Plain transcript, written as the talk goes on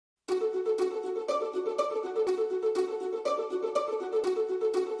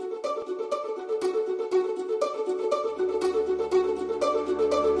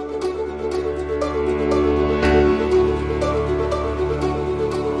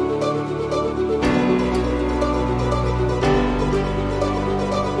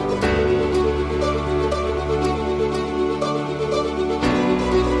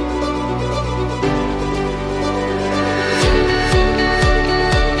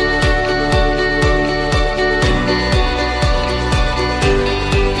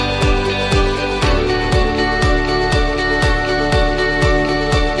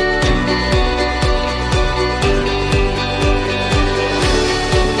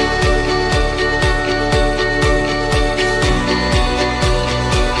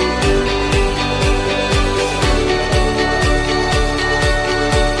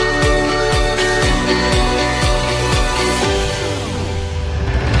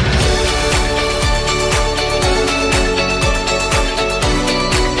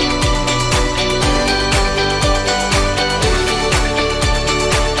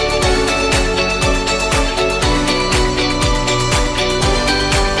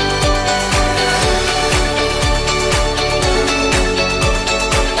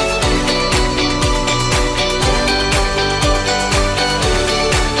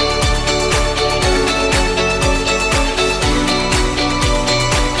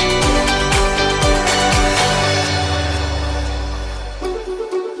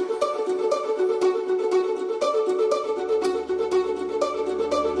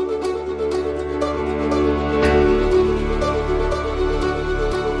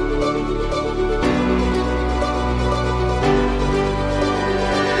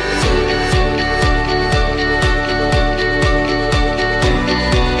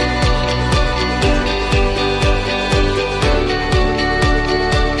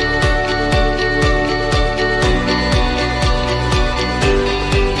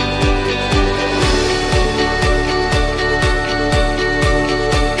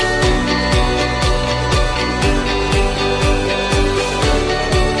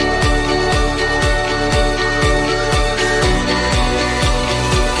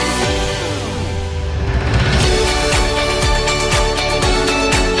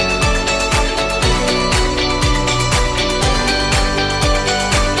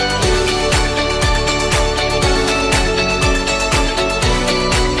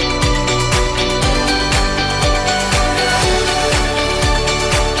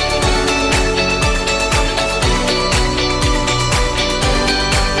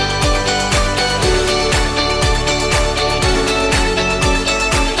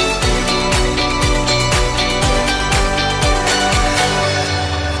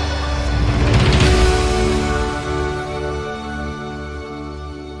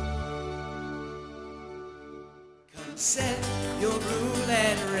set your rule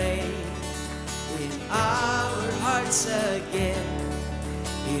and reign in our hearts again.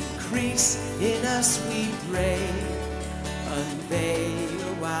 Increase in us, we pray.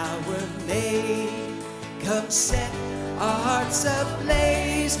 Unveil our made. Come set our hearts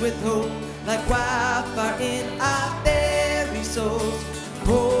ablaze with hope, like wildfire in our very souls.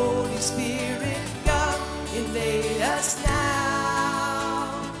 Holy Spirit, come invade us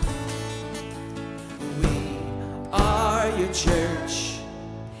now. We are your church,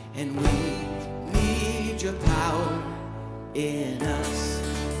 and we need your power in us.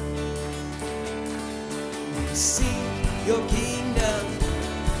 We seek your kingdom.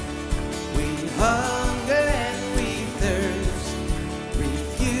 We hunger and we thirst.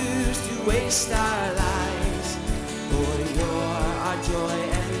 Refuse to waste our lives, for you're our joy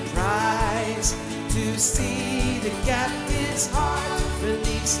and prize. To see the captive's heart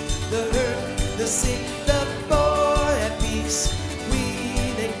release, the hurt, the sick, the poor at peace. We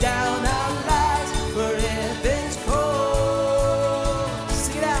lay down our lives for heaven's call.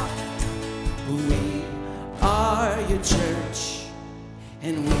 Sing it out. We are your church,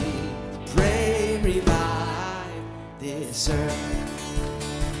 and we pray, revive this earth.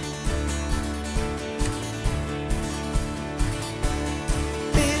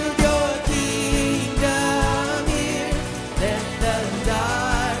 Build your kingdom here, let the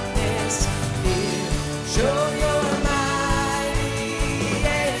darkness fear. Show your mighty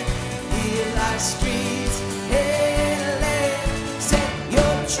hand, heal our streets and land. Set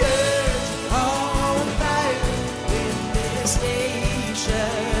your church on fire in this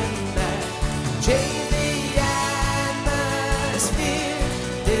nation back. Change the atmosphere,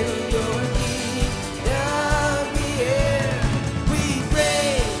 build your kingdom here. We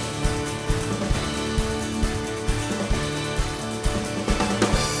pray.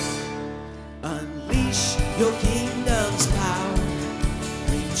 Unleash your kingdom's power,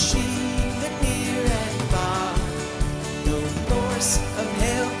 reaching the near and far. No force of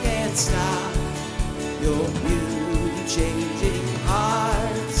hell can stop your beauty changing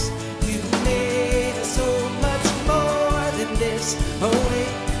hearts. You made us so much more than this.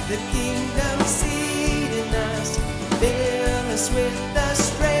 Awake the kingdom seed in us. Fill us with the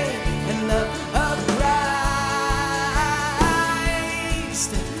strength and love of Christ.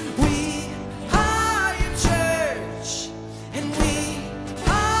 We are your church, and we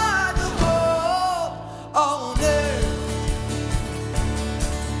are the hope on earth.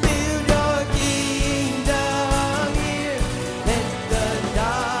 Build your kingdom here, let the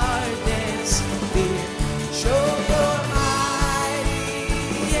darkness fear. Show your mighty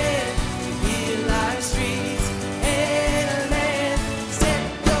hand, heal our streets and land. Set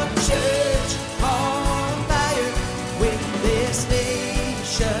your church on fire with this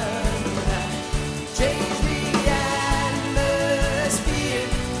nation. Change the atmosphere,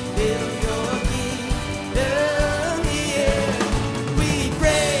 build your kingdom here. We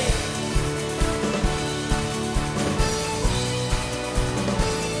pray.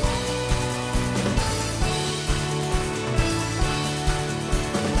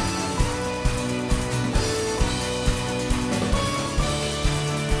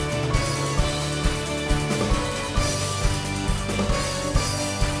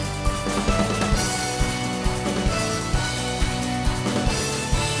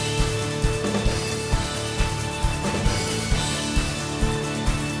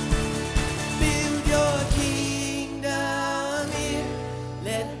 Build your kingdom here,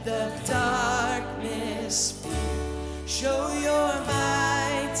 let the darkness fear. Show your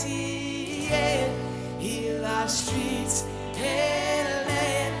mighty hand, heal our streets and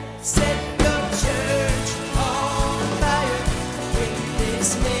land. Set your church on fire, bring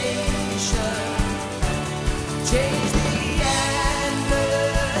this nation. Change the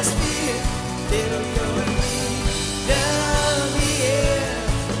atmosphere, build your kingdom here.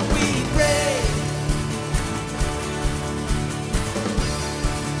 We pray.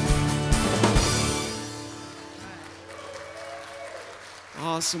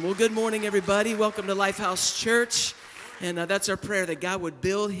 Awesome. Well, good morning, everybody. Welcome to LifeHouse Church. And that's our prayer, that God would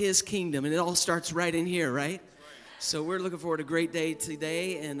build his kingdom. And it all starts right in here, right? So we're looking forward to a great day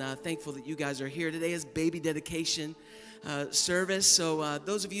today, and thankful that you guys are here. Today is baby dedication service. So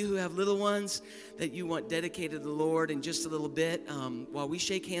those of you who have little ones that you want dedicated to the Lord in just a little bit, while we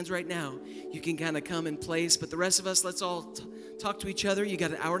shake hands right now, you can kind of come in place. But the rest of us, let's all talk to each other. You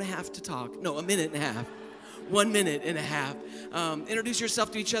got an hour and a half to talk. No, a minute and a half. 1 minute and a half. Introduce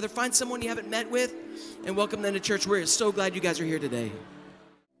yourself to each other. Find someone you haven't met with and welcome them to church. We're so glad you guys are here today.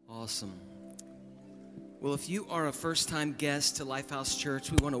 Awesome. Well, if you are a first-time guest to LifeHouse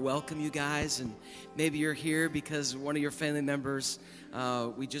Church, we want to welcome you guys, and maybe you're here because one of your family members,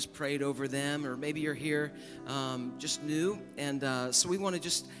 we just prayed over them, or maybe you're here just new, and so we want to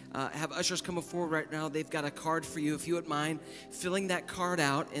just have ushers come forward right now. They've got a card for you. If you wouldn't mind filling that card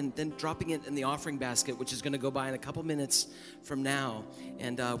out and then dropping it in the offering basket, which is going to go by in a couple minutes from now,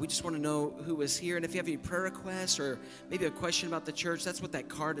 and we just want to know who is here, and if you have any prayer requests or maybe a question about the church, that's what that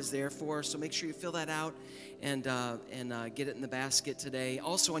card is there for, so make sure you fill that out and get it in the basket today.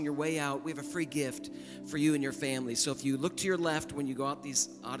 Also, on your way out, we have a free gift for you and your family. So if you look to your left when you go out these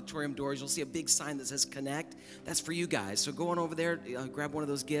auditorium doors, you'll see a big sign that says Connect. That's for you guys. So go on over there, grab one of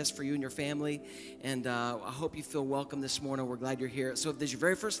those gifts for you and your family. And I hope you feel welcome this morning. We're glad you're here. So if this is your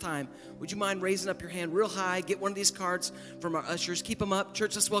very first time, would you mind raising up your hand real high? Get one of these cards from our ushers. Keep them up.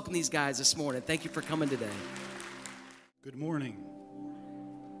 Church, let's welcome these guys this morning. Thank you for coming today. Good morning.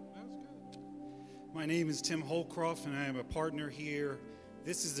 My name is Tim Holcroft, and I am a partner here.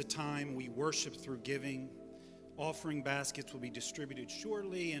 This is the time we worship through giving. Offering baskets will be distributed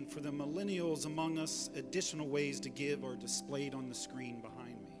shortly, and for the millennials among us, additional ways to give are displayed on the screen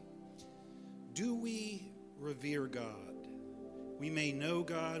behind me. Do we revere God? We may know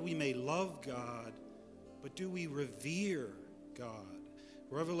God, we may love God, but do we revere God?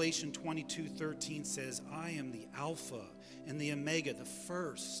 Revelation 22:13 says, I am the Alpha and the Omega, the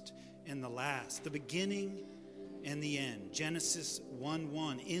first and the last, the beginning and the end. Genesis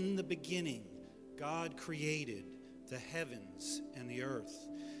 1:1, in the beginning, God created the heavens and the earth.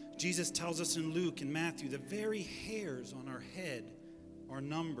 Jesus tells us in Luke and Matthew, the very hairs on our head are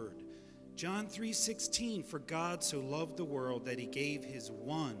numbered. John 3:16, for God so loved the world that he gave his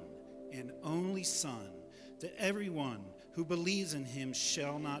one and only Son, that everyone who believes in him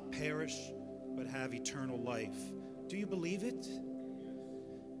shall not perish, but have eternal life. Do you believe it?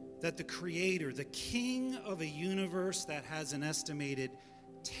 That the Creator, the King of a universe that has an estimated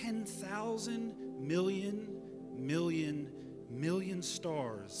 10,000 million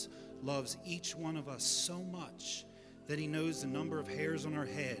stars, loves each one of us so much that he knows the number of hairs on our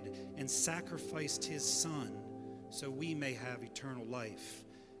head and sacrificed his Son so we may have eternal life.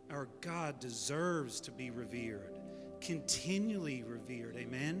 Our God deserves to be revered, continually revered.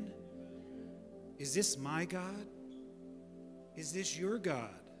 Amen? Is this my God? Is this your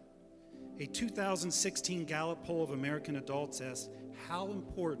God? A 2016 Gallup poll of American adults asked, how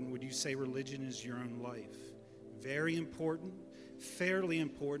important would you say religion is your own life? Very important, fairly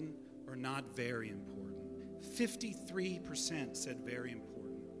important, or not very important? 53% said very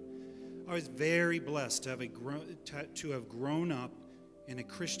important. I was very blessed to have grown up in a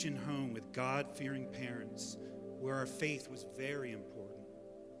Christian home with God-fearing parents where our faith was very important.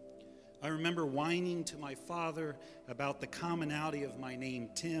 I remember whining to my father about the commonality of my name,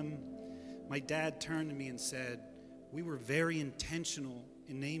 Tim. My dad turned to me and said, we were very intentional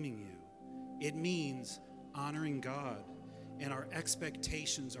in naming you. It means honoring God, and our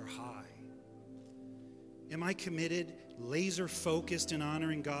expectations are high. Am I committed, laser-focused in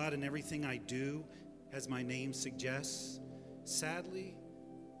honoring God in everything I do, as my name suggests? Sadly,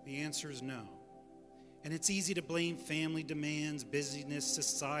 the answer is no. And it's easy to blame family demands, busyness,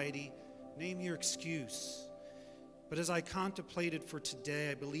 society. Name your excuse. But as I contemplated for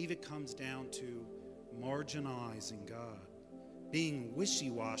today, I believe it comes down to marginalizing God, being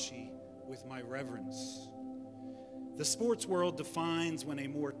wishy-washy with my reverence. The sports world defines when a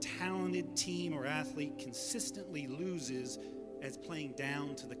more talented team or athlete consistently loses as playing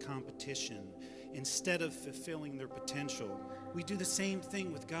down to the competition instead of fulfilling their potential. We do the same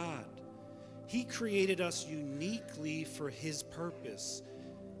thing with God. He created us uniquely for his purpose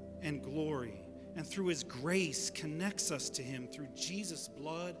and glory, and through his grace connects us to him through Jesus'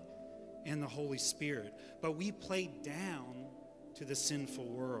 blood and the Holy Spirit. But we play down to the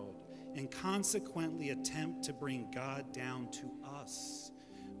sinful world and consequently attempt to bring God down to us,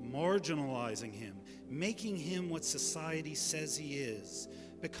 marginalizing him, making him what society says he is,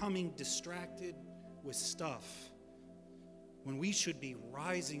 becoming distracted with stuff when we should be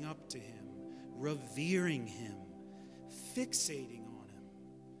rising up to him, revering him, fixating on him,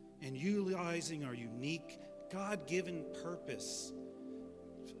 and utilizing our unique God-given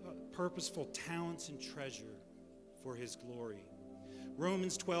purposeful talents and treasure for his glory.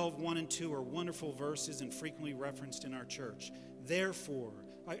 Romans 12:1 and 2 are wonderful verses and frequently referenced in our church. Therefore,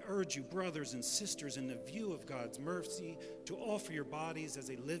 I urge you, brothers and sisters, in the view of God's mercy, to offer your bodies as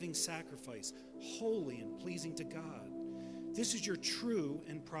a living sacrifice, holy and pleasing to God. This is your true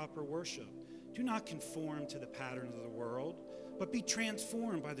and proper worship. Do not conform to the pattern of the world, but be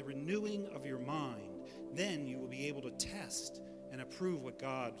transformed by the renewing of your mind. Then you will be able to test and approve what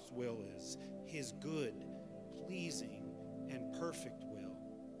God's will is, his good, pleasing, and perfect will.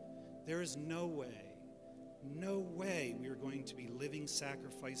 There is no way we are going to be living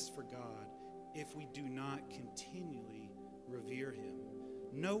sacrifices for God if we do not continually revere him.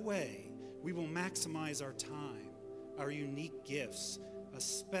 No way we will maximize our time, our unique gifts,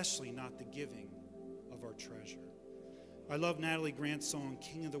 especially not the giving of our treasure. I love Natalie Grant's song,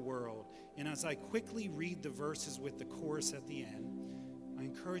 King of the World, and as I quickly read the verses with the chorus at the end, I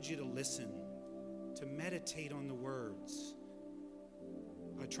encourage you to listen, to meditate on the words.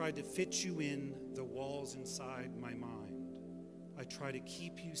 I tried to fit you in the walls inside my mind. I try to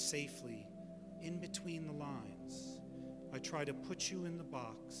keep you safely in between the lines. I try to put you in the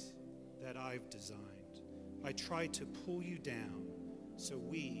box that I've designed. I try to pull you down so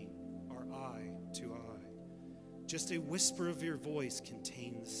we are eye to eye. Just a whisper of your voice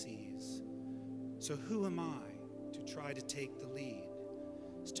contains the seas. So who am I to try to take the lead?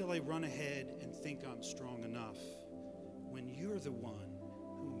 Still I run ahead and think I'm strong enough when you're the one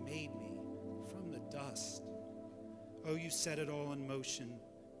who made me from the dust. Oh, you set it all in motion.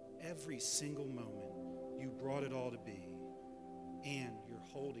 Every single moment, you brought it all to be, and you're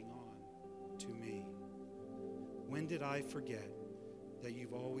holding on to me. When did I forget that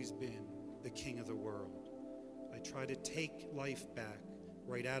you've always been the king of the world? I try to take life back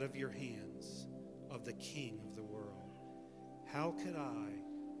right out of your hands of the king of the world. How could I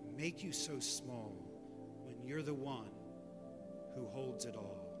make you so small when you're the one who holds it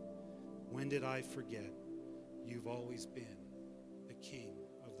all? When did I forget you've always been the king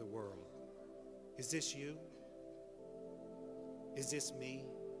of the world? Is this you? Is this me?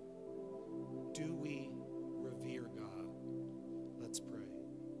 Do we revere God? Let's pray.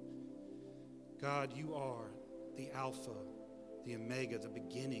 God, you are the Alpha, the Omega, the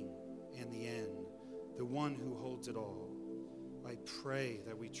beginning and the end, the one who holds it all. I pray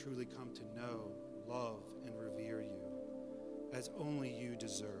that we truly come to know, love, and revere you as only you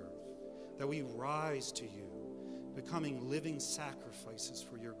deserve, that we rise to you, becoming living sacrifices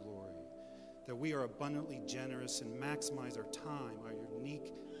for your glory, that we are abundantly generous and maximize our time, our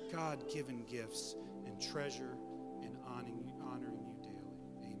unique God-given gifts, and treasure and honoring you daily.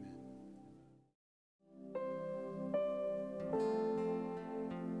 Amen.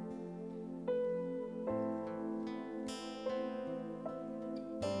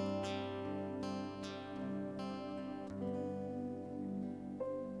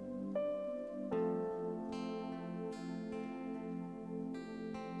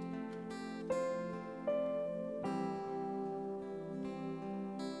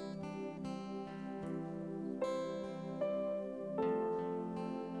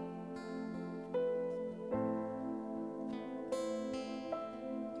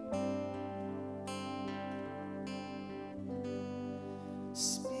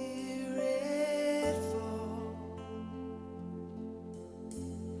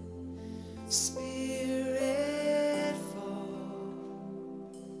 Spirit fall,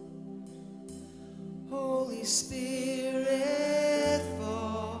 Holy Spirit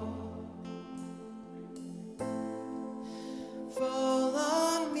fall, fall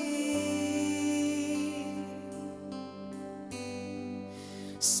on me.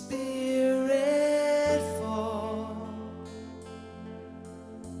 Spirit fall,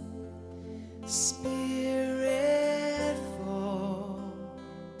 Spirit fall,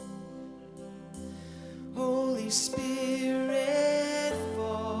 Holy Spirit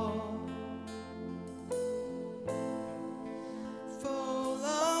fall, fall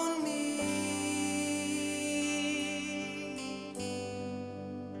on me.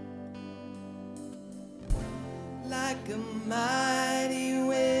 Like a mighty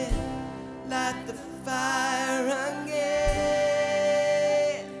wind, light the fire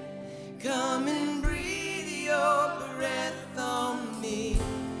again. Come and breathe your breath on me.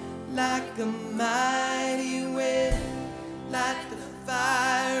 Like a mighty wind, light the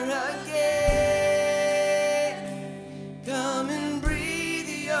fire again. Come and breathe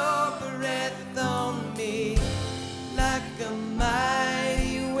your breath on me. Like a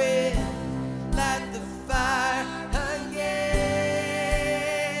mighty wind, light the fire again.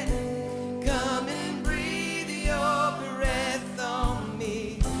 Come and breathe your breath on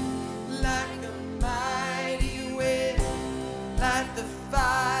me. Like a mighty wind, light the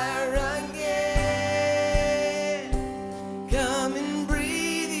fire again. Come and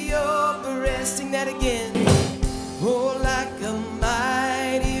breathe your breath. Sing that again. Oh, like a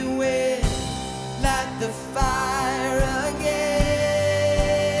mighty wind, light the fire again.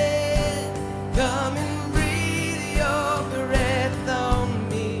 Come and breathe your breath on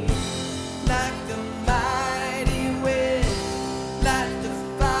me. Like a mighty wind, light the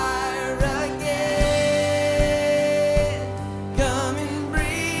fire again.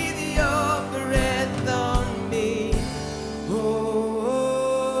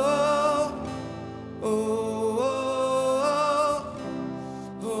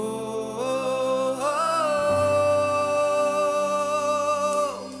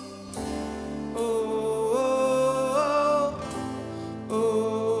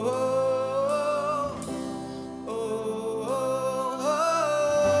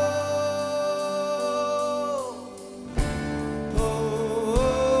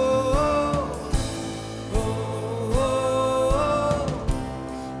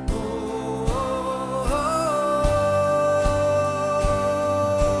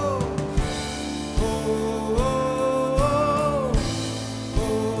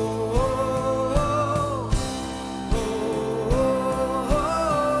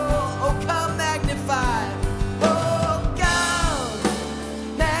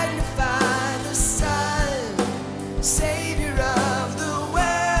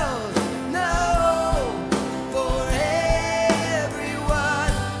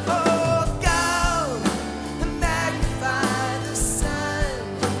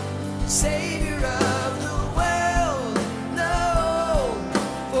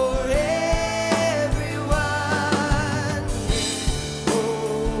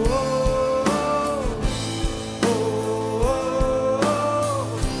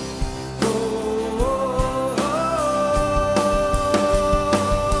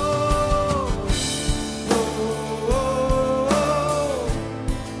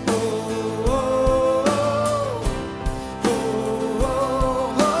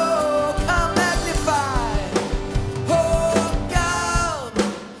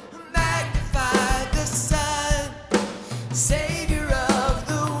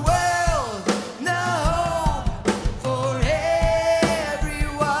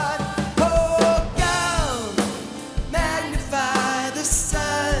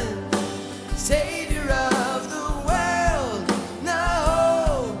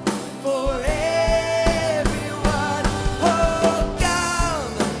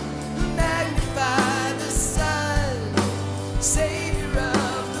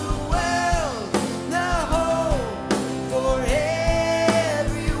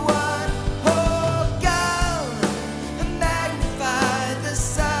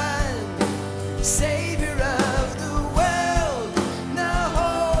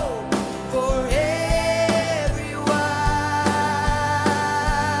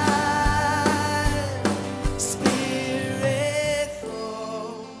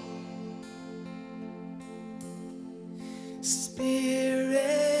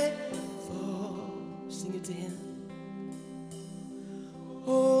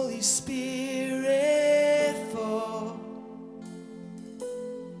 Spirit, fall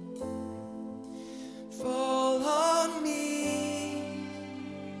on me.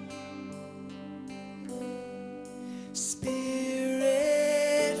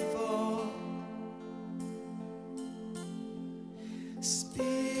 Spirit, fall.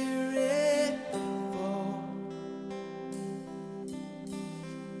 Spirit, fall.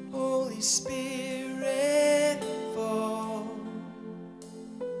 Holy Spirit, fall.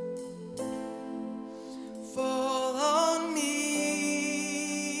 Fall on me.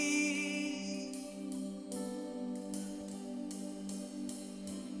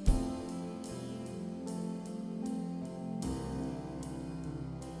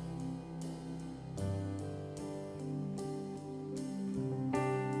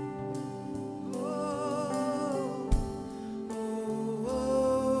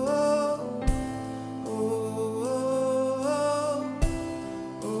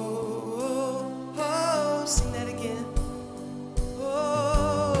 Sing that again.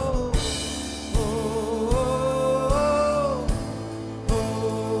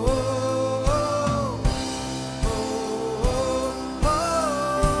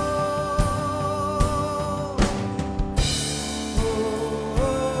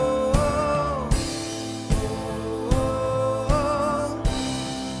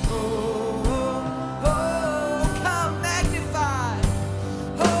 Come magnify.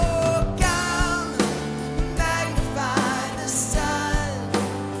 Oh, come magnify the Son,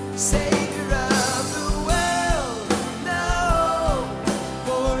 Savior of the world, now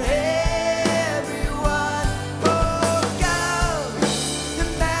for everyone. Oh, come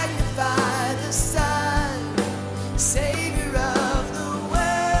magnify the Son, Savior of the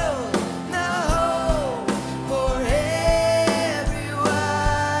world, now for everyone.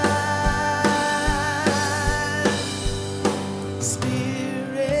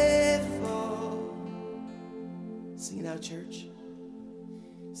 Spirit, fall. Sing it out, church.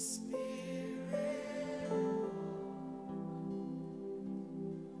 Spirit,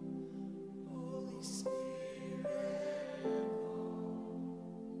 Holy Spirit,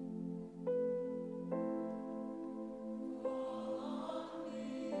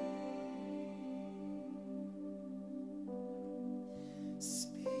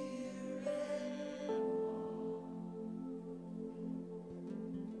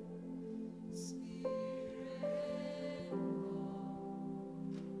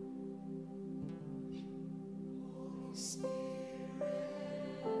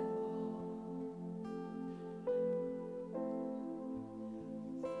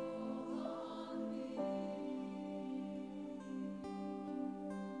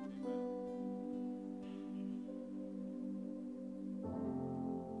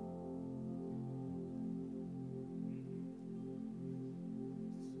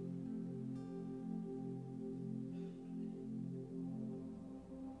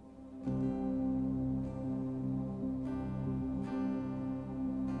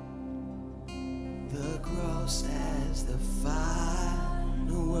 the cross has the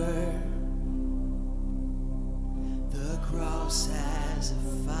final word. The cross has a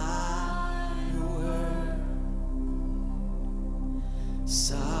final word.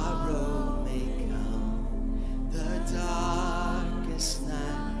 Sorrow may come the darkest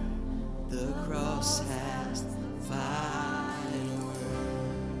night. The cross has the final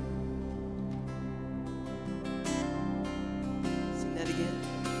word. Sing that again.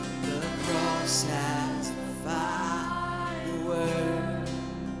 The cross has the final word.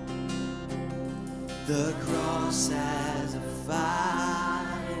 The cross has a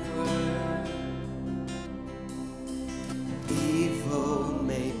final word. Evil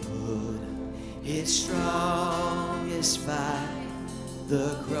may put its strongest fight.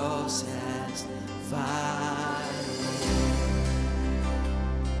 The cross has the final word.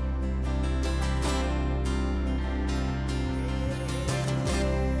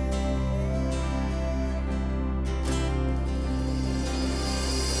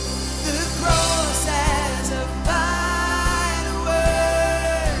 The cross has a final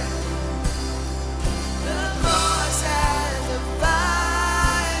word. The cross has a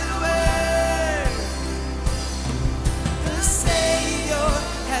final word. The Savior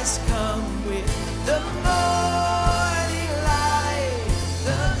has come with the moment.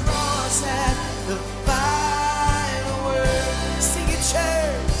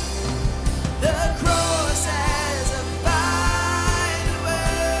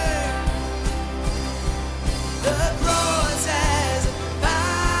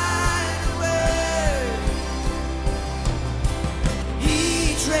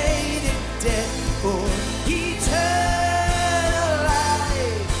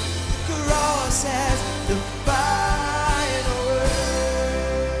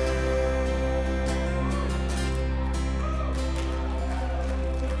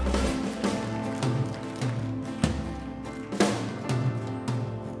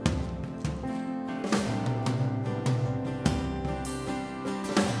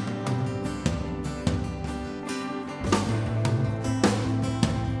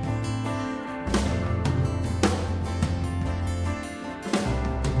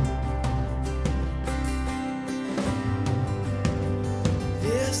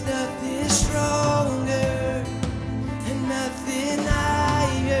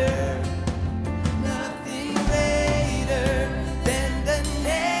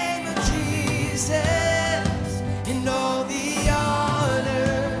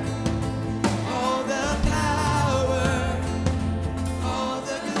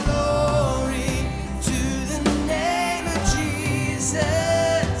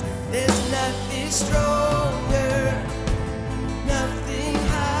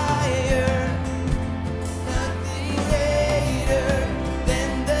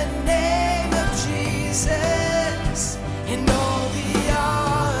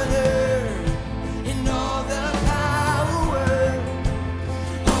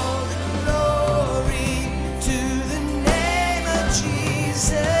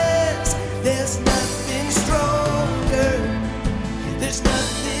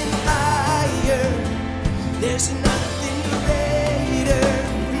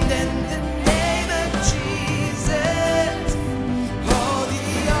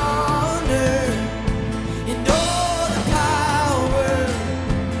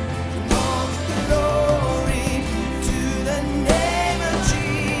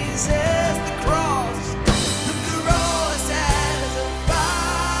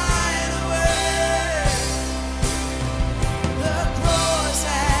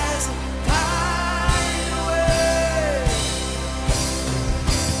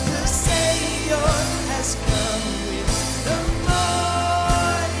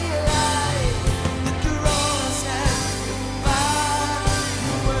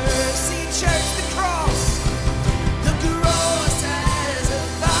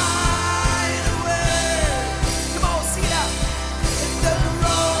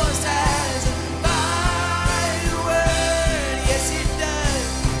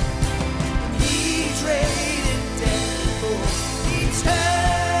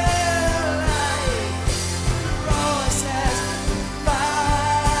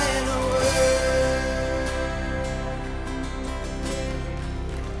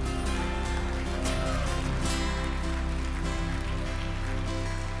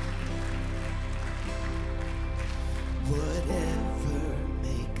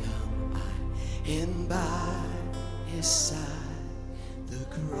 and by his side the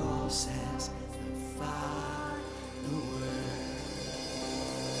cross has the final word.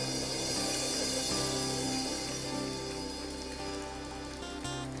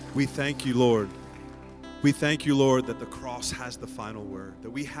 We thank you, Lord. We thank you, Lord, that the cross has the final word,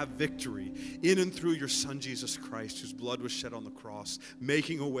 that we have victory in and through your Son, Jesus Christ, whose blood was shed on the cross,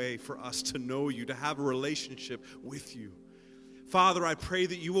 making a way for us to know you, to have a relationship with you. Father, I pray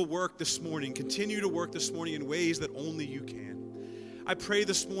that you will work this morning, continue to work this morning in ways that only you can. I pray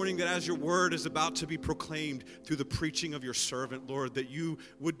this morning that as your word is about to be proclaimed through the preaching of your servant, Lord, that you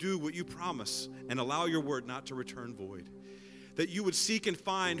would do what you promise and allow your word not to return void, that you would seek and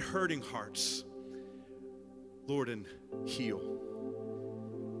find hurting hearts, Lord, and heal.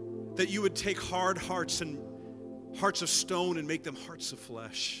 That you would take hard hearts and hearts of stone and make them hearts of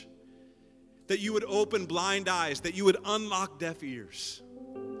flesh. That you would open blind eyes, that you would unlock deaf ears.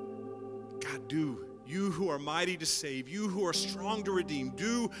 God, do, you who are mighty to save, you who are strong to redeem,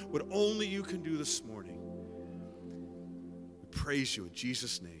 do what only you can do this morning. We praise you in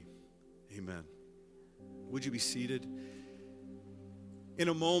Jesus' name. Amen. Would you be seated? In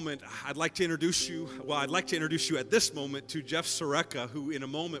a moment, I'd like to introduce you at this moment to Jeff Sareyka, who in a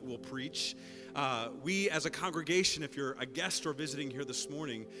moment will preach. We as a congregation, if you're a guest or visiting here this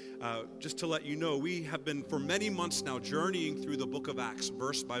morning, just to let you know, we have been for many months now journeying through the book of Acts,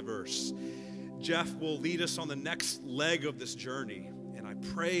 verse by verse. Jeff will lead us on the next leg of this journey, and I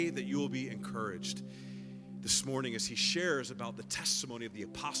pray that you will be encouraged this morning as he shares about the testimony of the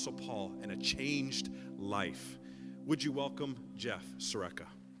Apostle Paul and a changed life. Would you welcome Jeff Sareyka?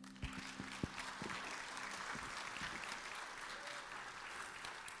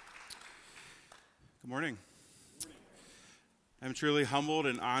 Good morning. I'm truly humbled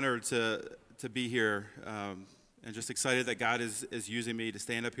and honored to be here, and just excited that God is using me to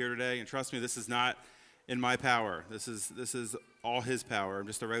stand up here today. And trust me, this is not in my power. This is all his power. I'm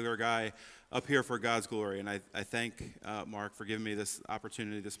just a regular guy up here for God's glory, and I thank Mark for giving me this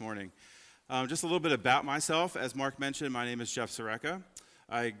opportunity this morning. Just a little bit about myself. As Mark mentioned, my name is Jeff Sareyka.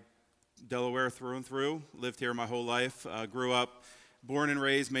 Delaware through and through, lived here my whole life, grew up, born and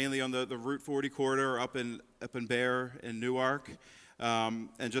raised mainly on the Route 40 corridor up in Bear in Newark. And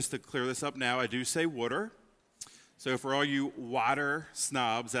just to clear this up now, I do say water. So for all you water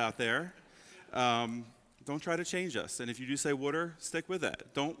snobs out there, don't try to change us. And if you do say water, stick with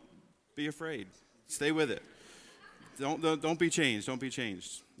that. Don't be afraid. Stay with it. Don't be changed. Don't be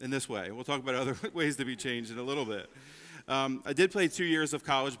changed in this way. We'll talk about other ways to be changed in a little bit. I did play 2 years of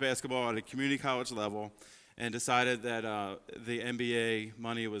college basketball at a community college level and decided that the NBA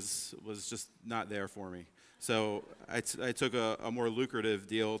money was just not there for me. So I took a more lucrative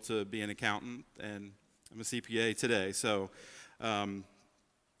deal to be an accountant, and I'm a CPA today. So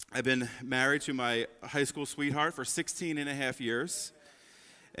I've been married to my high school sweetheart for 16 and a half years.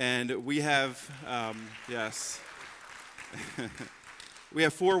 And we have, yes. We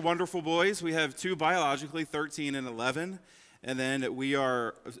have 4 wonderful boys. We have 2 biologically, 13 and 11. And then we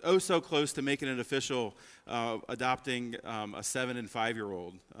are so close to making it official, adopting a 7 and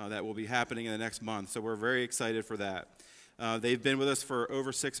 5-year-old that will be happening in the next month. So we're very excited for that. They've been with us for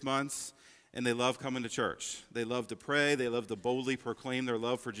over 6 months, and they love coming to church. They love to pray. They love to boldly proclaim their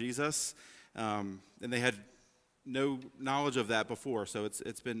love for Jesus. And they had no knowledge of that before, so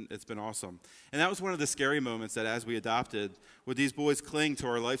it's been awesome. And that was one of the scary moments, that as we adopted, would these boys cling to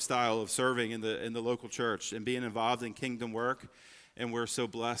our lifestyle of serving in the local church and being involved in kingdom work. And we're so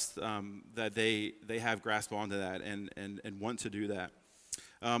blessed that they have grasp onto that and want to do that.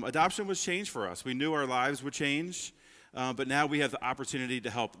 Adoption was change for us. We knew our lives would change, but now we have the opportunity to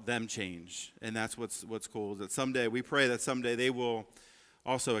help them change. And that's what's cool, that someday, we pray that someday they will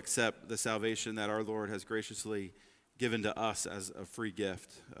also accept the salvation that our Lord has graciously given to us as a free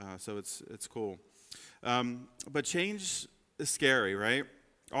gift. So it's cool. But change is scary, right?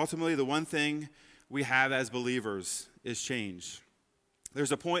 Ultimately, the one thing we have as believers is change.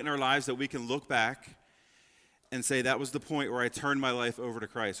 There's a point in our lives that we can look back and say, that was the point where I turned my life over to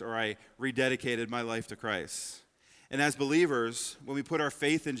Christ, or I rededicated my life to Christ. And as believers, when we put our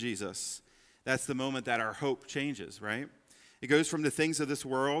faith in Jesus, that's the moment that our hope changes, right? It goes from the things of this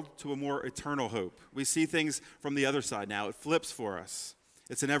world to a more eternal hope. We see things from the other side now. It flips for us.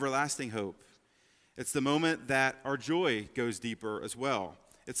 It's an everlasting hope. It's the moment that our joy goes deeper as well.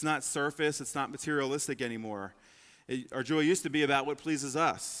 It's not surface. It's not materialistic anymore. Our joy used to be about what pleases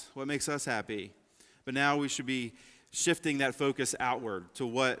us, what makes us happy. But now we should be shifting that focus outward to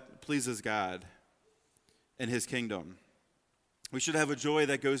what pleases God and his kingdom. We should have a joy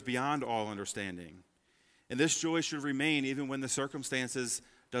that goes beyond all understanding. And this joy should remain even when the circumstances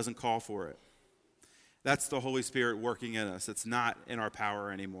doesn't call for it. That's the Holy Spirit working in us. It's not in our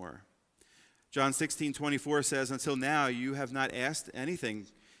power anymore. John 16:24 says, "Until now you have not asked anything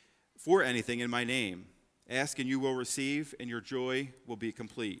for anything in my name. Ask and you will receive, and your joy will be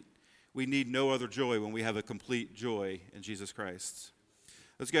complete." We need no other joy when we have a complete joy in Jesus Christ.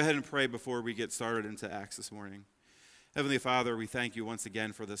 Let's go ahead and pray before we get started into Acts this morning. Heavenly Father, we thank you once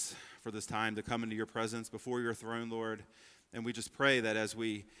again for this time to come into your presence before your throne, Lord. And we just pray that as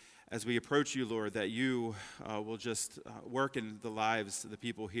we approach you, Lord, that you will just work in the lives of the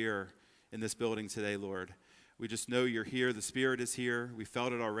people here in this building today, Lord. We just know you're here. The Spirit is here. We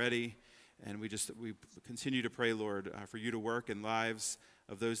felt it already. And we continue to pray, Lord, for you to work in lives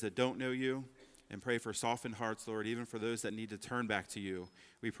of those that don't know you, and pray for softened hearts, Lord, even for those that need to turn back to you.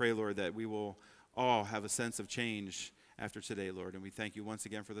 We pray, Lord, that we will all have a sense of change after today, Lord. And we thank you once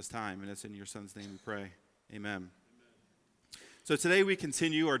again for this time. And it's in your Son's name we pray. Amen. So today we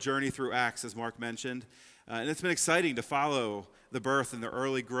continue our journey through Acts, as Mark mentioned. And it's been exciting to follow the birth and the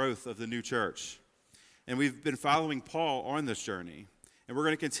early growth of the new church. And we've been following Paul on this journey. And we're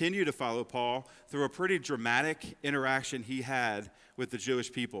going to continue to follow Paul through a pretty dramatic interaction he had with the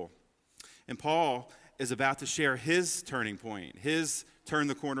Jewish people. And Paul is about to share his turning point, his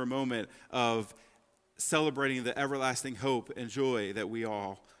turn-the-corner moment of celebrating the everlasting hope and joy that we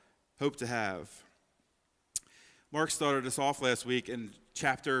all hope to have. Mark started us off last week in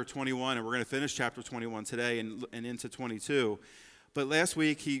chapter 21, and we're going to finish chapter 21 today and into 22. But last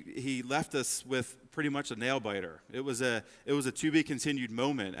week, he left us with pretty much a nail-biter. It was a to-be-continued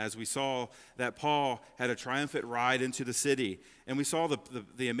moment as we saw that Paul had a triumphant ride into the city. And we saw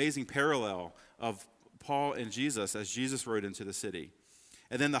the amazing parallel of Paul and Jesus as Jesus rode into the city.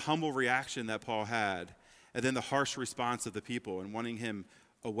 And then the humble reaction that Paul had. And then the harsh response of the people and wanting him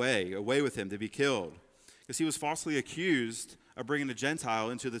away with him to be killed. Because he was falsely accused of bringing a Gentile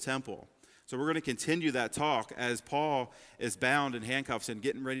into the temple. So we're going to continue that talk as Paul is bound in handcuffs and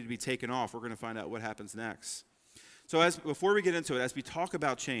getting ready to be taken off. We're going to find out what happens next. So before we get into it, as we talk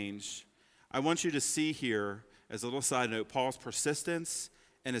about change, I want you to see here, as a little side note, Paul's persistence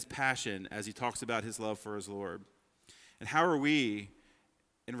and his passion as he talks about his love for his Lord. And how are we,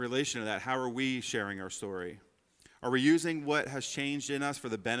 in relation to that, how are we sharing our story? Are we using what has changed in us for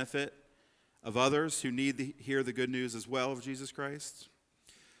the benefit of others who need to hear the good news as well of Jesus Christ?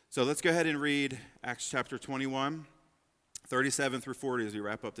 So let's go ahead and read Acts chapter 21, 37 through 40 as we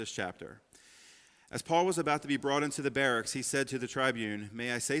wrap up this chapter. As Paul was about to be brought into the barracks, he said to the tribune,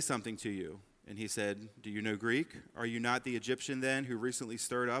 "May I say something to you?" And he said, "Do you know Greek? Are you not the Egyptian then who recently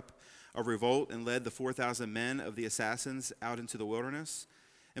stirred up a revolt and led the 4,000 men of the assassins out into the wilderness?"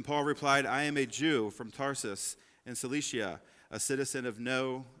 And Paul replied, "I am a Jew from Tarsus in Cilicia, a citizen of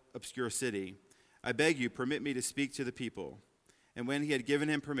no obscure city. I beg you, permit me to speak to the people." And when he had given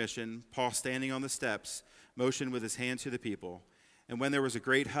him permission, Paul, standing on the steps, motioned with his hand to the people. And when there was a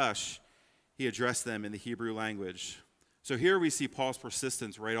great hush, he addressed them in the Hebrew language. So here we see Paul's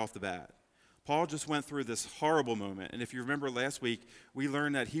persistence right off the bat. Paul just went through this horrible moment. And if you remember last week, we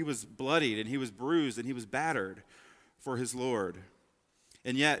learned that he was bloodied and he was bruised and he was battered for his Lord.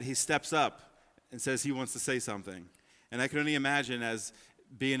 And yet he steps up and says he wants to say something. And I can only imagine as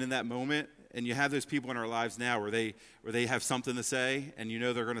being in that moment, and you have those people in our lives now where they have something to say, and you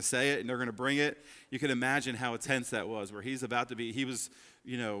know they're going to say it and they're going to bring it. You can imagine how intense that was, where he was,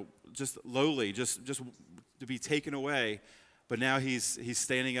 just lowly, just to be taken away, but now he's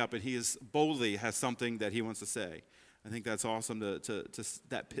standing up and he is boldly has something that he wants to say. I think that's awesome to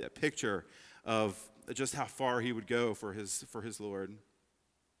that picture of just how far he would go for his Lord.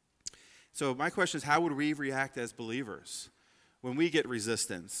 So my question is, how would we react as believers? When we get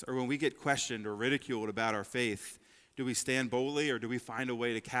resistance, or when we get questioned or ridiculed about our faith, do we stand boldly or do we find a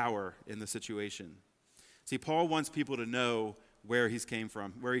way to cower in the situation? See, Paul wants people to know where he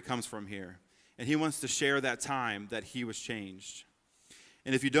comes from here. And he wants to share that time that he was changed.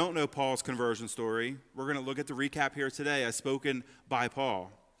 And if you don't know Paul's conversion story, we're going to look at the recap here today as spoken by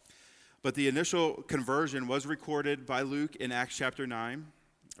Paul. But the initial conversion was recorded by Luke in Acts chapter 9,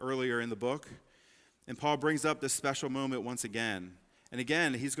 earlier in the book. And Paul brings up this special moment once again. And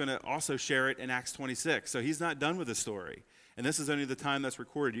again, he's going to also share it in Acts 26. So he's not done with the story. And this is only the time that's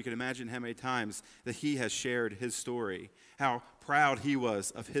recorded. You can imagine how many times that he has shared his story, how proud he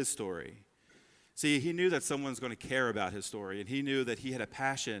was of his story. See, he knew that someone's going to care about his story, and he knew that he had a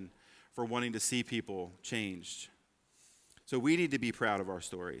passion for wanting to see people changed. So we need to be proud of our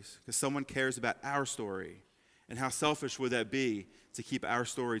stories because someone cares about our story. And how selfish would that be to keep our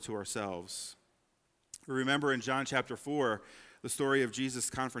story to ourselves? Remember in John chapter 4, the story of Jesus'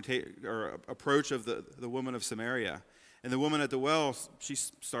 approach of the woman of Samaria. And the woman at the well, she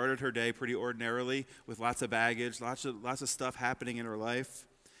started her day pretty ordinarily with lots of baggage, lots of stuff happening in her life.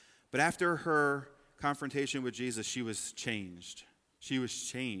 But after her confrontation with Jesus, she was changed. She was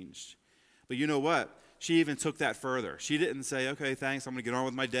changed. But you know what? She even took that further. She didn't say, okay, thanks, I'm going to get on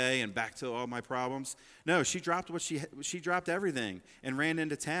with my day and back to all my problems. No, she dropped she dropped everything and ran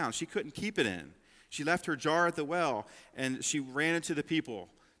into town. She couldn't keep it in. She left her jar at the well, and she ran into the people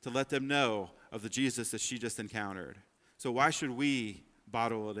to let them know of the Jesus that she just encountered. So why should we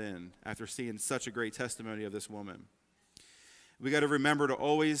bottle it in after seeing such a great testimony of this woman? We got to remember to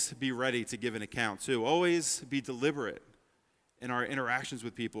always be ready to give an account too. Always be deliberate in our interactions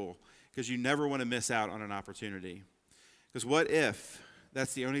with people, because you never want to miss out on an opportunity. Because what if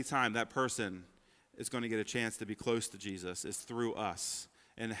that's the only time that person is going to get a chance to be close to Jesus is through us?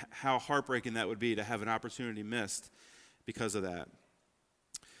 And how heartbreaking that would be to have an opportunity missed because of that.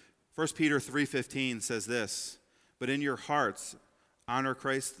 1 Peter 3:15 says this, "But in your hearts honor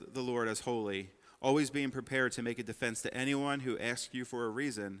Christ the Lord as holy, always being prepared to make a defense to anyone who asks you for a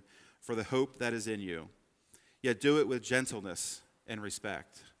reason for the hope that is in you. Yet do it with gentleness and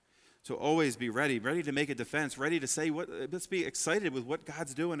respect." So always be ready to make a defense, ready to say, let's be excited with what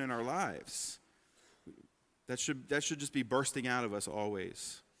God's doing in our lives. That should just be bursting out of us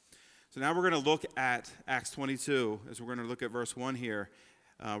always. So now we're going to look at Acts 22, as we're going to look at verse 1 here.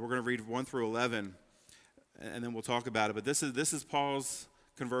 We're going to read 1 through 11, and then we'll talk about it. But this is Paul's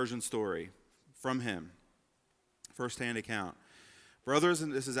conversion story from him, firsthand account. Brothers,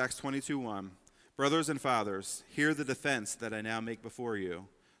 and this is Acts 22:1. "Brothers and fathers, hear the defense that I now make before you."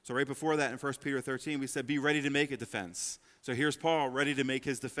 So right before that in 1 Peter 13, we said, be ready to make a defense. So here's Paul ready to make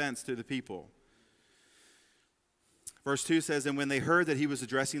his defense to the people. Verse 2 says, "And when they heard that he was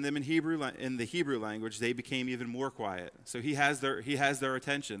addressing them in the Hebrew language, they became even more quiet." So he has their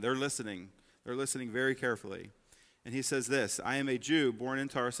attention. They're listening. They're listening very carefully. And he says this, "I am a Jew born in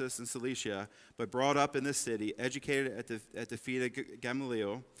Tarsus in Cilicia, but brought up in this city, educated at the feet of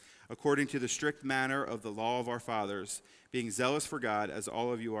Gamaliel, according to the strict manner of the law of our fathers, being zealous for God, as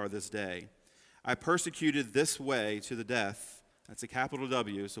all of you are this day. I persecuted this way to the death." That's a capital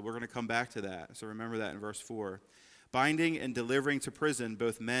W, so we're going to come back to that. So remember that in verse 4. "Binding and delivering to prison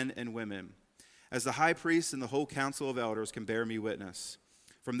both men and women, as the high priest and the whole council of elders can bear me witness.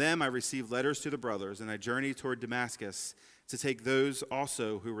 From them I received letters to the brothers, and I journeyed toward Damascus to take those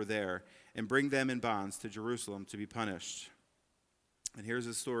also who were there and bring them in bonds to Jerusalem to be punished." And here's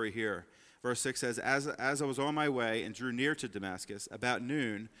the story here. Verse 6 says, As I was on my way and drew near to Damascus, about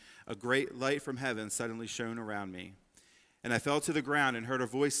noon, a great light from heaven suddenly shone around me. And I fell to the ground and heard a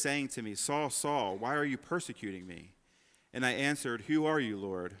voice saying to me, 'Saul, Saul, why are you persecuting me?' And I answered, 'Who are you,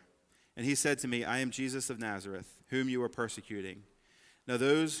 Lord?' And he said to me, 'I am Jesus of Nazareth, whom you are persecuting.' Now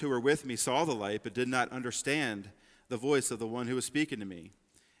those who were with me saw the light, but did not understand the voice of the one who was speaking to me.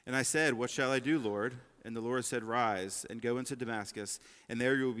 And I said, 'What shall I do, Lord?' And the Lord said, 'Rise and go into Damascus, and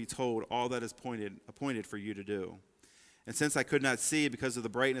there you will be told all that is appointed for you to do.' And since I could not see because of the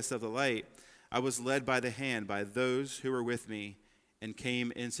brightness of the light, I was led by the hand by those who were with me and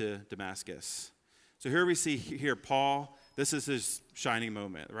came into Damascus." So here we see Paul, this is his shining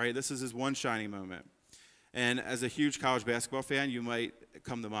moment, right? This is his one shining moment. And as a huge college basketball fan, you might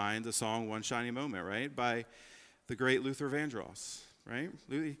come to mind the song "One Shining Moment," right? By the great Luther Vandross. Right?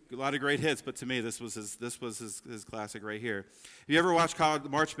 A lot of great hits, but to me, this was his classic right here. If you ever watch college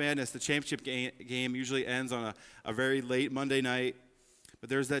March Madness, the championship game usually ends on a very late Monday night, but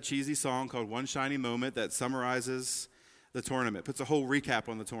there's that cheesy song called "One Shining Moment" that summarizes the tournament, puts a whole recap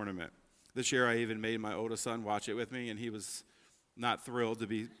on the tournament. This year, I even made my oldest son watch it with me, and he was not thrilled to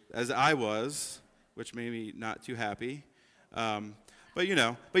be, as I was, which made me not too happy. But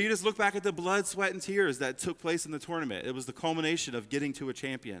you just look back at the blood, sweat, and tears that took place in the tournament. It was the culmination of getting to a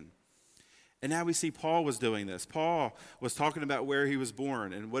champion. And now we see Paul was doing this. Paul was talking about where he was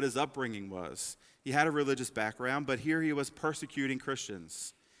born and what his upbringing was. He had a religious background, but here he was persecuting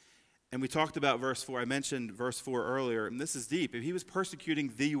Christians. And we talked about verse 4. I mentioned verse 4 earlier, and this is deep. If he was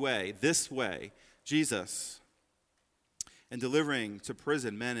persecuting the way, this way, Jesus, and delivering to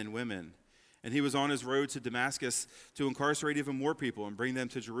prison men and women, and he was on his road to Damascus to incarcerate even more people and bring them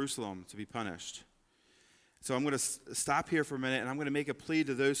to Jerusalem to be punished. So I'm going to stop here for a minute, and I'm going to make a plea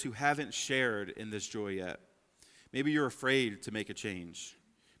to those who haven't shared in this joy yet. Maybe you're afraid to make a change.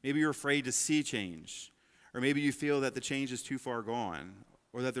 Maybe you're afraid to see change. Or maybe you feel that the change is too far gone,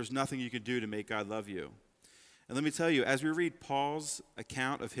 or that there's nothing you can do to make God love you. And let me tell you, as we read Paul's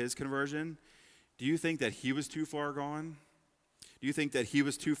account of his conversion, do you think that he was too far gone? Do you think that he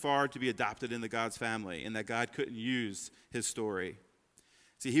was too far to be adopted into God's family and that God couldn't use his story?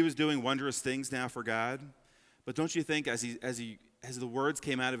 See, he was doing wondrous things now for God, But don't you think as the words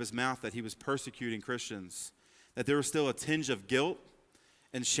came out of his mouth that he was persecuting Christians, that there was still a tinge of guilt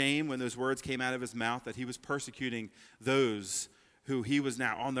and shame when those words came out of his mouth, that he was persecuting those who he was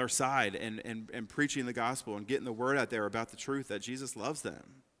now on their side and preaching the gospel and getting the word out there about the truth that Jesus loves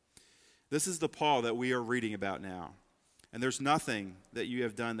them. This is the Paul that we are reading about now. And there's nothing that you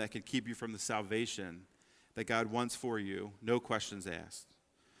have done that can keep you from the salvation that God wants for you, no questions asked.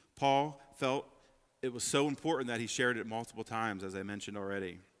 Paul felt it was so important that he shared it multiple times, as I mentioned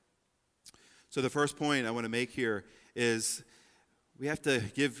already. So the first point I want to make here is we have to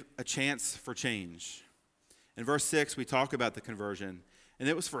give a chance for change. In verse 6, we talk about the conversion, and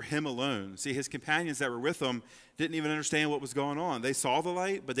it was for him alone. See, his companions that were with him didn't even understand what was going on. They saw the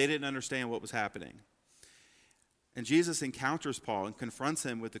light, but they didn't understand what was happening. And Jesus encounters Paul and confronts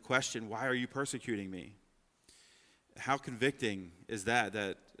him with the question, why are you persecuting me? How convicting is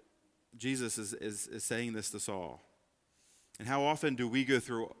that Jesus is saying this to Saul? And how often do we go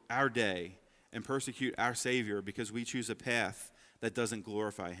through our day and persecute our Savior because we choose a path that doesn't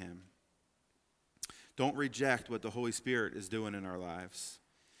glorify him? Don't reject what the Holy Spirit is doing in our lives.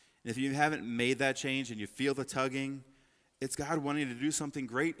 And if you haven't made that change and you feel the tugging, it's God wanting to do something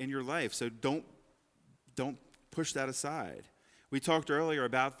great in your life. So don't push that aside. We talked earlier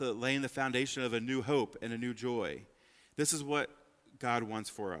about laying the foundation of a new hope and a new joy. This is what God wants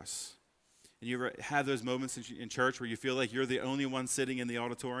for us. And you ever have those moments in church where you feel like you're the only one sitting in the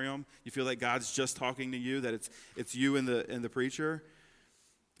auditorium? You feel like God's just talking to you, that it's you and the preacher?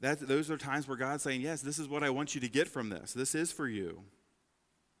 Those are times where God's saying, yes, this is what I want you to get from this. This is for you.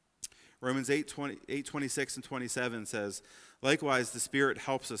 Romans 8:26 and 27 says, likewise, the Spirit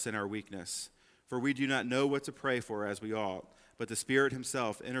helps us in our weakness, for we do not know what to pray for as we ought, but the Spirit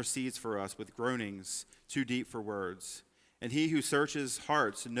himself intercedes for us with groanings too deep for words. And he who searches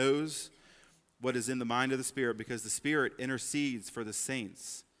hearts knows what is in the mind of the Spirit, because the Spirit intercedes for the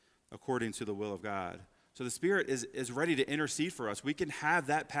saints according to the will of God. So the Spirit is ready to intercede for us. We can have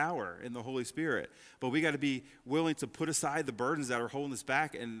that power in the Holy Spirit, but we got to be willing to put aside the burdens that are holding us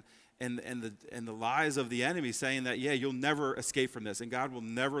back and the lies of the enemy saying that, yeah, you'll never escape from this, and God will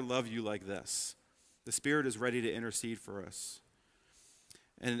never love you like this. The Spirit is ready to intercede for us.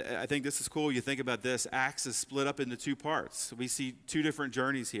 And I think this is cool. You think about this. Acts is split up into two parts. We see two different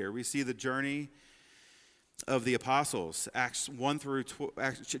journeys here. We see the journey of the apostles. Chapters 1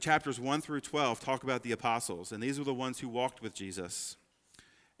 through 12 talk about the apostles, and these are the ones who walked with Jesus.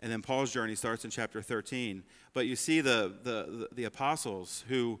 And then Paul's journey starts in chapter 13. But you see the apostles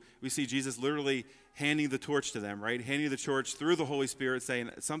who we see Jesus literally handing the torch to them, right? Handing the torch through the Holy Spirit, saying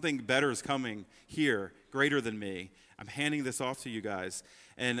something better is coming here, greater than me. I'm handing this off to you guys.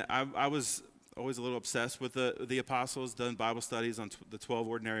 And I was always a little obsessed with the apostles, done Bible studies on the 12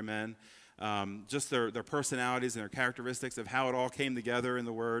 ordinary men, just their personalities and their characteristics of how it all came together in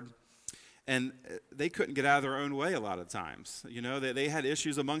the Word. And they couldn't get out of their own way a lot of times. You know, they had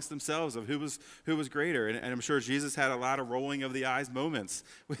issues amongst themselves of who was greater. And I'm sure Jesus had a lot of rolling of the eyes moments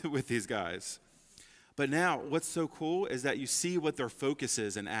with these guys. But now what's so cool is that you see what their focus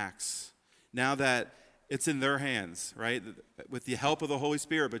is in Acts. Now that it's in their hands, right? With the help of the Holy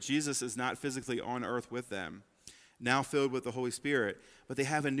Spirit, but Jesus is not physically on earth with them, now filled with the Holy Spirit. But they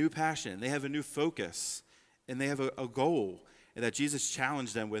have a new passion, they have a new focus, and they have a goal that Jesus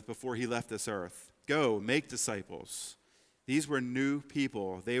challenged them with before he left this earth. Go, make disciples. These were new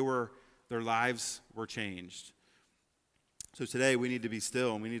people. Their lives were changed. So today we need to be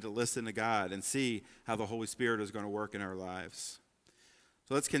still and we need to listen to God and see how the Holy Spirit is going to work in our lives.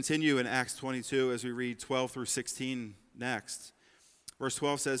 So let's continue in Acts 22 as we read 12 through 16 next. Verse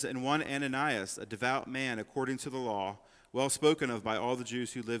 12 says, and one Ananias, a devout man according to the law, well spoken of by all the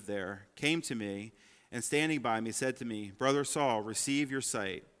Jews who lived there, came to me, and standing by me said to me, Brother Saul, receive your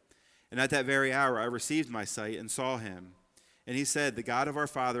sight. And at that very hour I received my sight and saw him. And he said, the God of our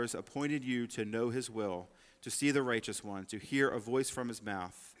fathers appointed you to know his will, to see the righteous one, to hear a voice from his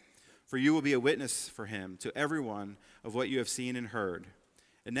mouth. For you will be a witness for him to everyone of what you have seen and heard.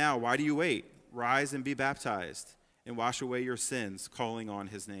 And now, why do you wait? Rise and be baptized, and wash away your sins, calling on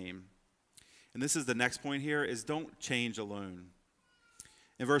his name. And this is the next point here, is don't change alone.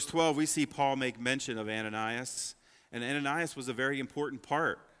 In verse 12, we see Paul make mention of Ananias, and Ananias was a very important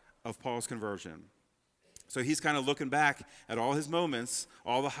part of Paul's conversion. So he's kind of looking back at all his moments,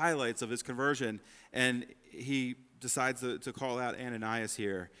 all the highlights of his conversion, and he decides to call out Ananias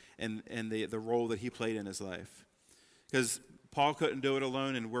here and the role that he played in his life. Because Paul couldn't do it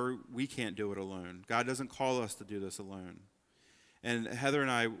alone, and we can't do it alone. God doesn't call us to do this alone. And Heather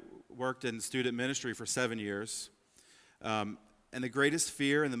and I worked in student ministry for 7 years. And the greatest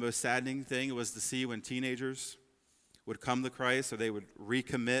fear and the most saddening thing was to see when teenagers would come to Christ, or they would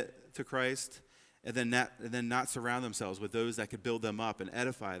recommit to Christ, and then not surround themselves with those that could build them up and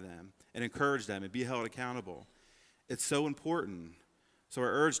edify them and encourage them and be held accountable. It's so important. So I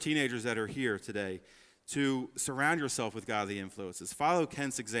urge teenagers that are here today to surround yourself with godly influences. Follow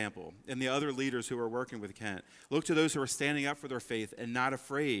Kent's example and the other leaders who are working with Kent. Look to those who are standing up for their faith and not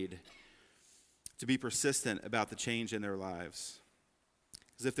afraid to be persistent about the change in their lives.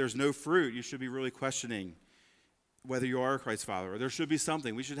 Because if there's no fruit, you should be really questioning whether you are a Christ follower. There should be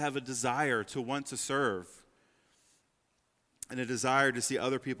something. We should have a desire to want to serve and a desire to see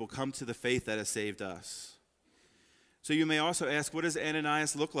other people come to the faith that has saved us. So you may also ask, what does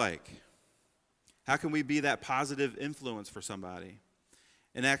Ananias look like? How can we be that positive influence for somebody?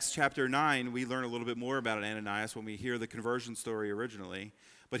 In Acts chapter 9, we learn a little bit more about Ananias when we hear the conversion story originally.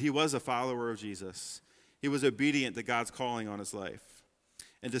 But he was a follower of Jesus. He was obedient to God's calling on his life.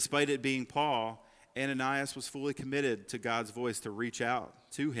 And despite it being Paul, Ananias was fully committed to God's voice to reach out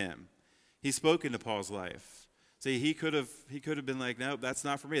to him. He spoke into Paul's life. See, he could have been like, no, that's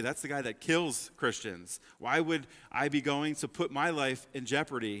not for me. That's the guy that kills Christians. Why would I be going to put my life in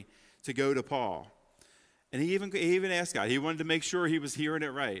jeopardy to go to Paul? And he even asked God. He wanted to make sure he was hearing it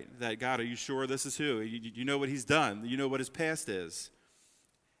right. That, God, are you sure this is who? You know what he's done. You know what his past is.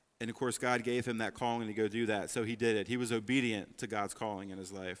 And, of course, God gave him that calling to go do that, so he did it. He was obedient to God's calling in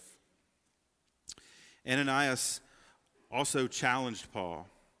his life. Ananias also challenged Paul.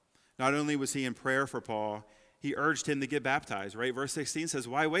 Not only was he in prayer for Paul, he urged him to get baptized, right? Verse 16 says,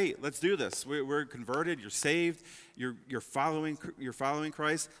 why wait? Let's do this. We're converted. You're saved. You're following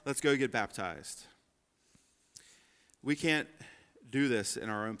Christ. Let's go get baptized. We can't do this in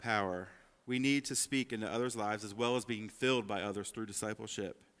our own power. We need to speak into others' lives as well as being filled by others through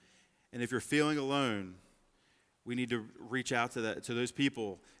discipleship. And if you're feeling alone, we need to reach out to those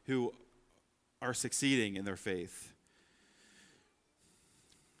people who are succeeding in their faith.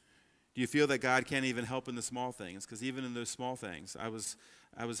 Do you feel that God can't even help in the small things? Because even in those small things, I was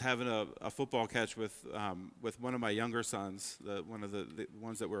having a football catch with one of my younger sons, one of the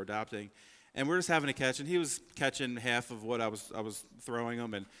ones that we're adopting, and we're just having a catch, and he was catching half of what I was throwing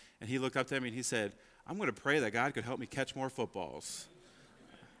him, and he looked up to me and he said, I'm going to pray that God could help me catch more footballs.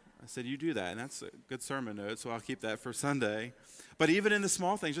 I said, you do that, and that's a good sermon note, so I'll keep that for Sunday. But even in the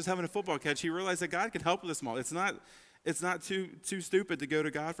small things, just having a football catch, he realized that God could help with the small. It's not too stupid to go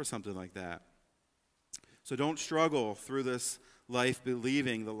to God for something like that. So don't struggle through this life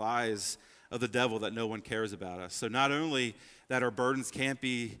believing the lies of the devil that no one cares about us. So not only that our burdens can't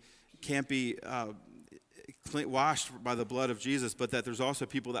be washed by the blood of Jesus, but that there's also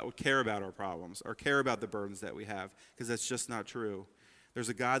people that would care about our problems or care about the burdens that we have, because that's just not true. There's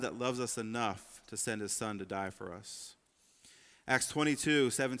a God that loves us enough to send his son to die for us. Acts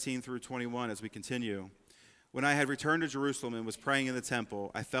 22:17 through 21, as we continue. When I had returned to Jerusalem and was praying in the temple,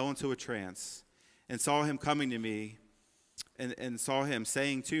 I fell into a trance and saw him coming to me and saw him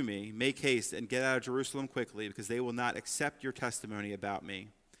saying to me, make haste and get out of Jerusalem quickly, because they will not accept your testimony about me.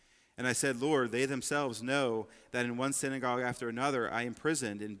 And I said, Lord, they themselves know that in one synagogue after another I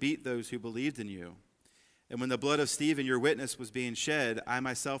imprisoned and beat those who believed in you. And when the blood of Stephen, your witness, was being shed, I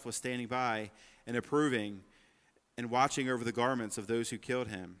myself was standing by and approving and watching over the garments of those who killed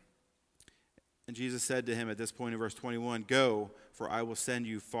him. And Jesus said to him at this point in verse 21, go, for I will send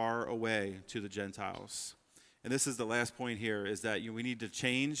you far away to the Gentiles. And this is the last point here, is that we need to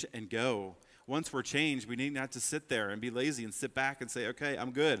change and go. Once we're changed, we need not to sit there and be lazy and sit back and say, okay,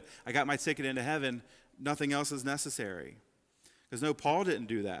 I'm good. I got my ticket into heaven. Nothing else is necessary. Because no, Paul didn't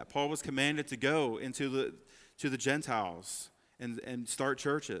do that. Paul was commanded to go into the Gentiles and start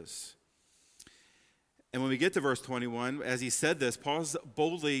churches. And when we get to verse 21, as he said this, Paul's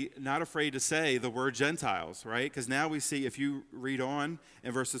boldly not afraid to say the word Gentiles, right? Because now we see, if you read on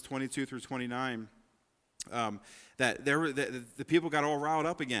in verses 22 through 29, that the people got all riled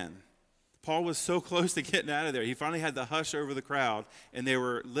up again. Paul was so close to getting out of there. He finally had the hush over the crowd, and they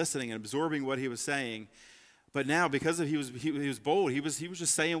were listening and absorbing what he was saying. But now, because he was bold, he was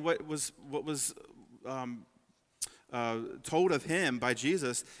just saying what was told of him by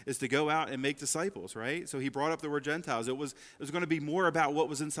Jesus, is to go out and make disciples, right? So he brought up the word Gentiles. It was going to be more about what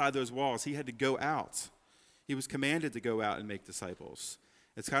was inside those walls. He had to go out. He was commanded to go out and make disciples.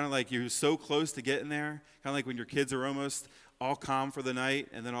 It's kind of like you're so close to getting there, kind of like when your kids are almost all calm for the night,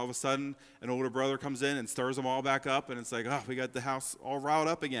 and then all of a sudden an older brother comes in and stirs them all back up, and it's like, oh, we got the house all riled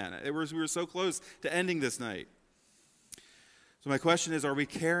up again. We were so close to ending this night. So my question is, are we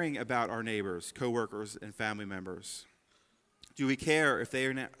caring about our neighbors, coworkers, and family members? Do we care if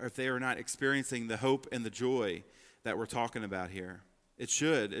they are not experiencing the hope and the joy that we're talking about here.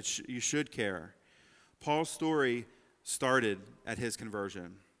 You should care. Paul's story started at his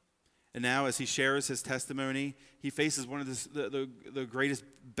conversion. And now as he shares his testimony, he faces one of the greatest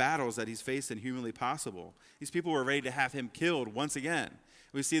battles that he's faced and humanly possible. These people were ready to have him killed once again.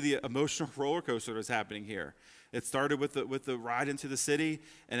 We see the emotional roller coaster that's happening here. It started with the ride into the city,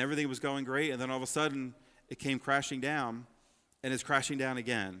 and everything was going great, and then all of a sudden, it came crashing down, and it's crashing down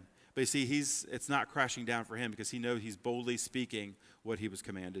again. But you see, it's not crashing down for him because he knows he's boldly speaking what he was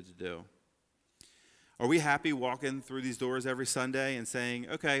commanded to do. Are we happy walking through these doors every Sunday and saying,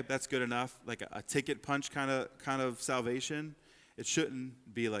 okay, that's good enough, like a ticket punch kind of salvation? It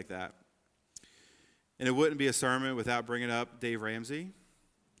shouldn't be like that. And it wouldn't be a sermon without bringing up Dave Ramsey.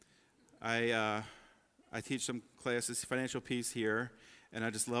 I teach some classes, financial peace here, and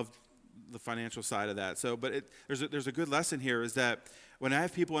I just love the financial side of that. So, but there's a good lesson here is that when I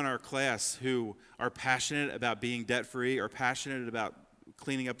have people in our class who are passionate about being debt-free or passionate about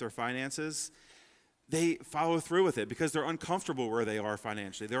cleaning up their finances, they follow through with it because they're uncomfortable where they are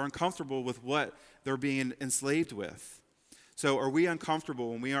financially. They're uncomfortable with what they're being enslaved with. So are we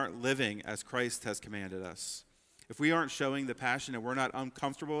uncomfortable when we aren't living as Christ has commanded us? If we aren't showing the passion and we're not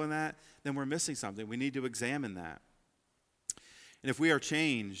uncomfortable in that, then we're missing something. We need to examine that. And if we are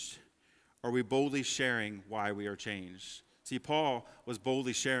changed, are we boldly sharing why we are changed? See, Paul was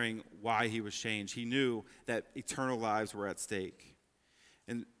boldly sharing why he was changed. He knew that eternal lives were at stake.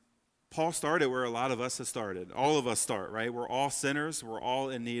 And Paul started where a lot of us have started. All of us start, right? We're all sinners. We're all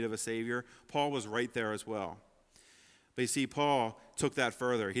in need of a Savior. Paul was right there as well. But you see, Paul took that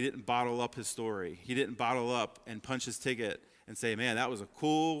further. He didn't bottle up his story. He didn't bottle up and punch his ticket and say, man, that was a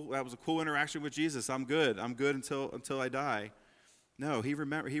cool interaction with Jesus. I'm good until I die. No, he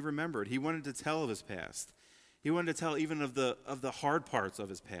remembered. He wanted to tell of his past. He wanted to tell even of the hard parts of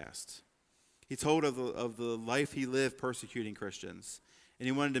his past. He told of the life he lived persecuting Christians. And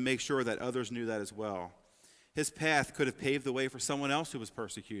he wanted to make sure that others knew that as well. His path could have paved the way for someone else who was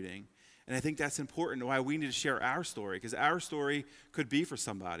persecuting. And I think that's important, why we need to share our story, because our story could be for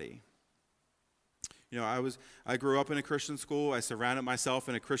somebody. You know, I grew up in a Christian school. I surrounded myself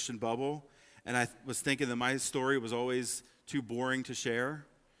in a Christian bubble. And I was thinking that my story was always too boring to share.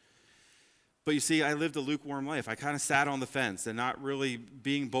 But you see, I lived a lukewarm life. I kind of sat on the fence and not really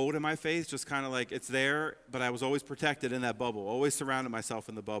being bold in my faith, just kind of like it's there, but I was always protected in that bubble, always surrounded myself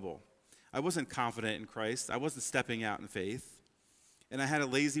in the bubble. I wasn't confident in Christ. I wasn't stepping out in faith. And I had a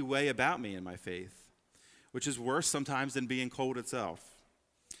lazy way about me in my faith, which is worse sometimes than being cold itself.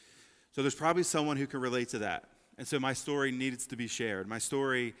 So there's probably someone who can relate to that. And so my story needs to be shared. My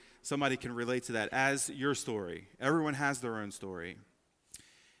story, somebody can relate to that as your story. Everyone has their own story.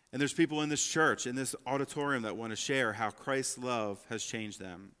 And there's people in this church, in this auditorium, that want to share how Christ's love has changed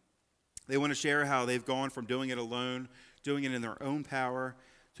them. They want to share how they've gone from doing it alone, doing it in their own power,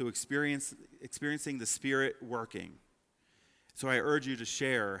 to experiencing the Spirit working. So I urge you to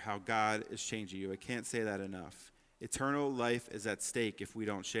share how God is changing you. I can't say that enough. Eternal life is at stake if we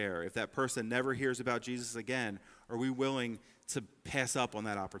don't share. If that person never hears about Jesus again, are we willing to pass up on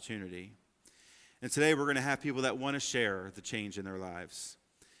that opportunity? And today we're going to have people that want to share the change in their lives.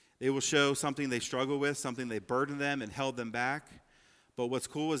 They will show something they struggle with, something they burdened them and held them back. But what's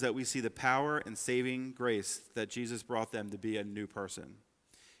cool is that we see the power and saving grace that Jesus brought them to be a new person.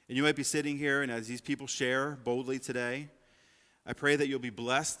 And you might be sitting here, and as these people share boldly today, I pray that you'll be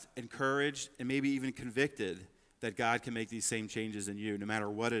blessed, encouraged, and maybe even convicted that God can make these same changes in you, no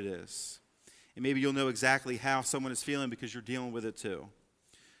matter what it is. And maybe you'll know exactly how someone is feeling because you're dealing with it too.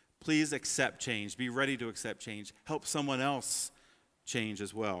 Please accept change. Be ready to accept change. Help someone else change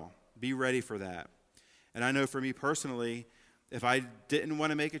as well. Be ready for that. And I know for me personally, if I didn't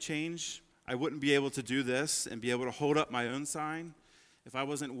want to make a change, I wouldn't be able to do this and be able to hold up my own sign if I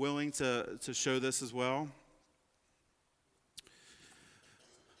wasn't willing to show this as well.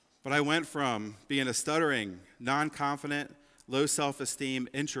 But I went from being a stuttering, non-confident, low self-esteem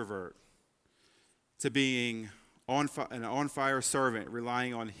introvert to being an on-fire servant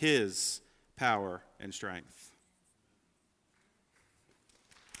relying on His power and strength.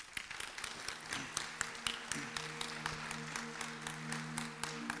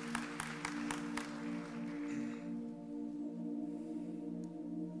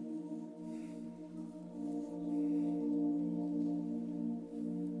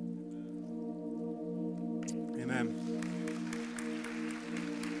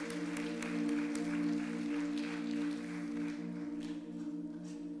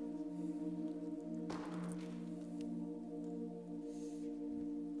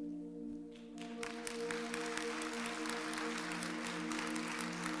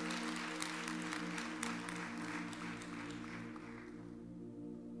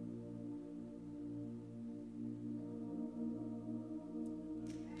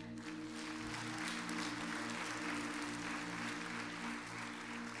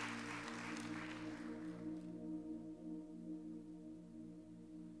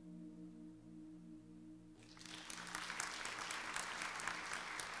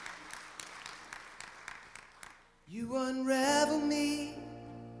 You unravel me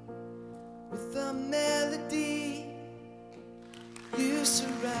with a melody. You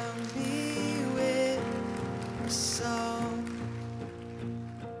surround me with a song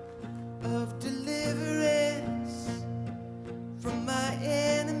of deliverance from my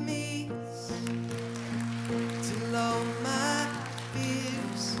enemies, till all my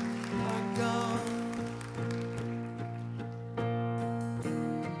fears are gone.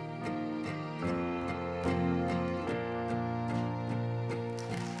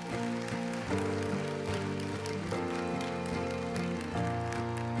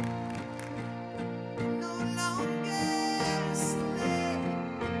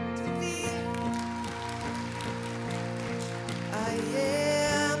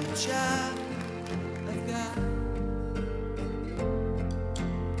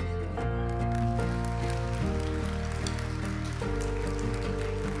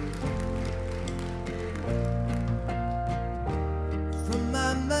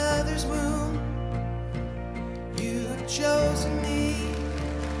 Chosen me,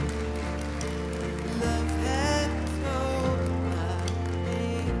 love has called my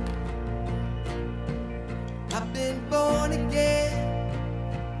name. I've been born again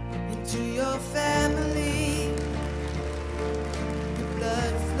into your family. Your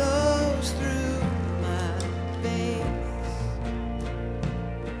blood flows through my veins.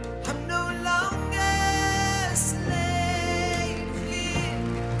 I'm no longer a slave to fear.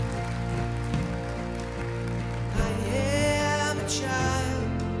 Child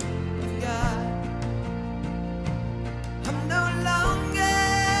of God, I'm no longer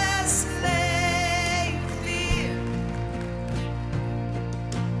a slave to fear.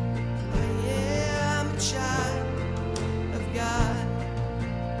 I am a child of God.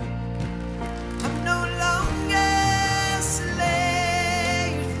 I'm no longer a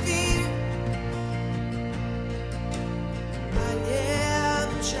slave to fear. I am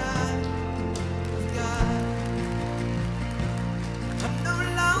a child of God. I'm no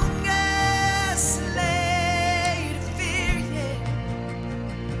longer a slave to fear, yeah.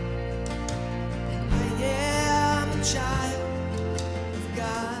 I am a child of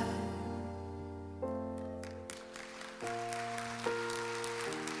God.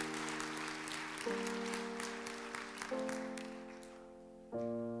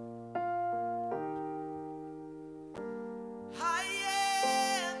 I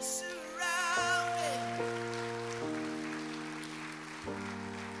am surrounded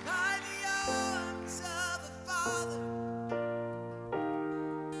by the arms of the Father.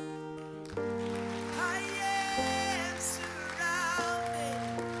 I am surrounded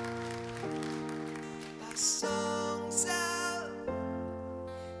by songs of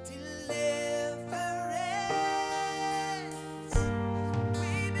deliverance.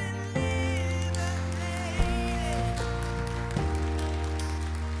 We've been liberated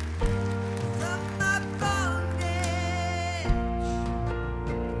from my bondage.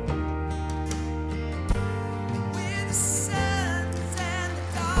 We're the sons and the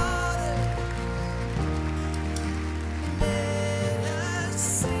daughters. Let us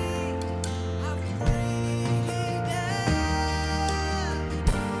sing our freedom.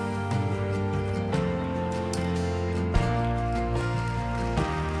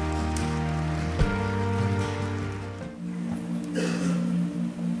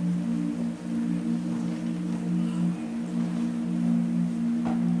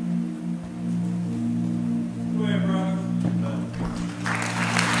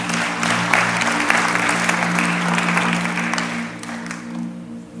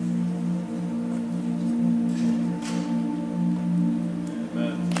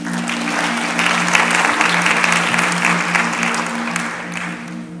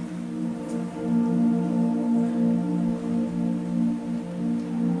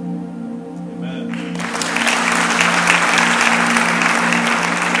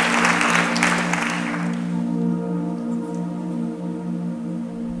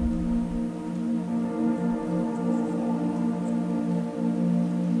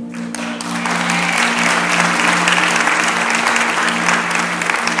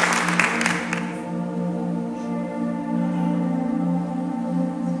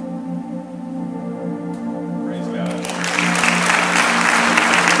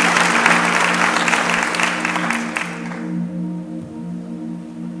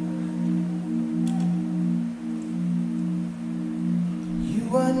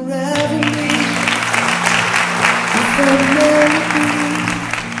 You unravel me with a melody.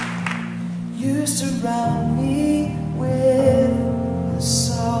 You surround me with a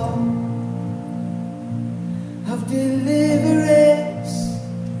song of deliverance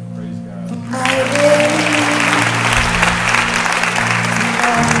from my enemies.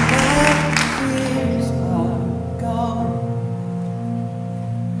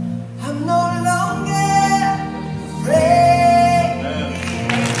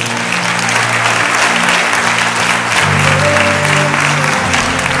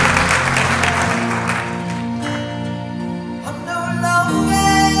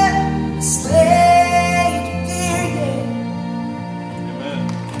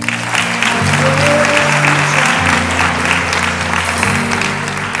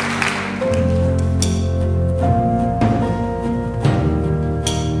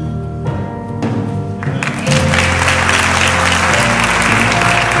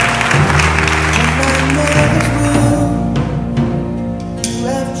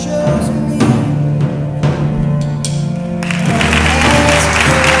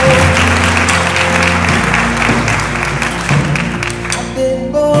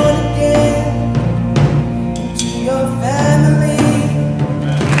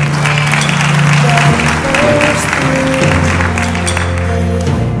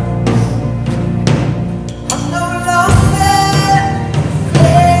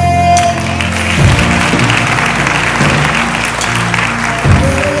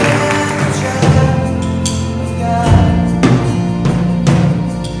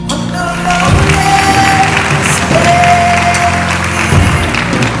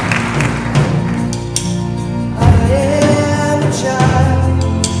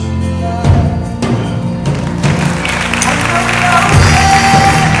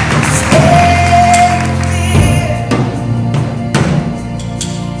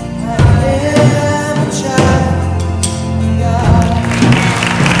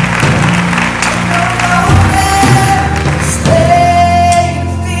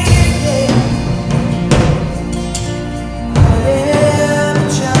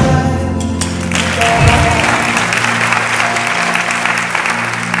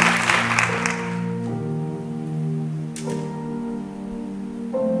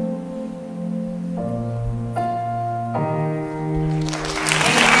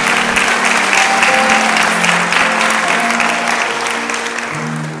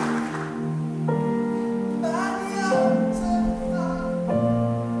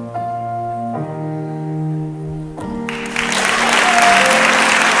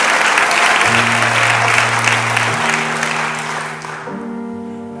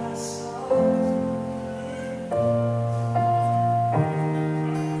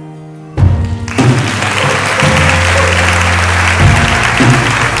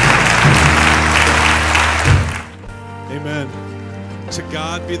 To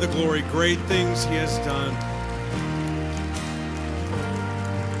God be the glory. Great things he has done.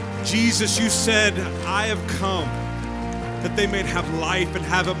 Jesus, you said, I have come that they may have life and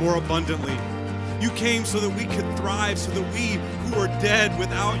have it more abundantly. You came so that we could thrive, so that we who are dead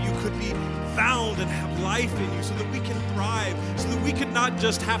without you could be found and have life in you, so that we can thrive, so that we could not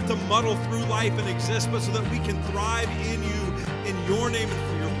just have to muddle through life and exist, but so that we can thrive in you, in your name and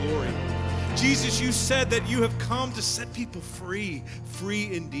for your glory. Jesus, you said that you have come to set people free,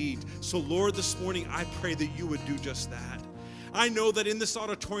 free indeed. So Lord, this morning I pray that you would do just that. I know that in this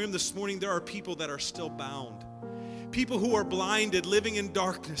auditorium this morning there are people that are still bound. People who are blinded, living in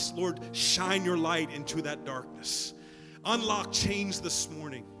darkness. Lord, shine your light into that darkness. Unlock chains this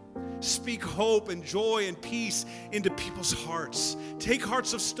morning. Speak hope and joy and peace into people's hearts. Take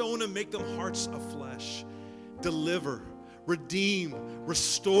hearts of stone and make them hearts of flesh. Deliver, redeem,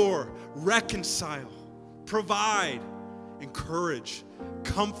 restore, reconcile, provide, encourage,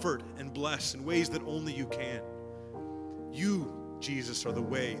 comfort, and bless in ways that only you can. You, Jesus, are the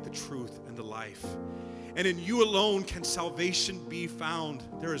way, the truth, and the life. And in you alone can salvation be found.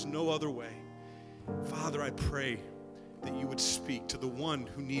 There is no other way. Father, I pray that you would speak to the one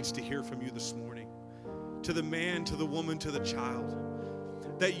who needs to hear from you this morning, to the man, to the woman, to the child,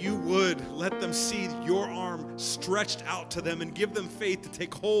 that you would let them see your arm stretched out to them and give them faith to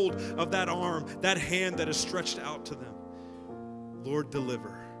take hold of that arm, that hand that is stretched out to them. Lord,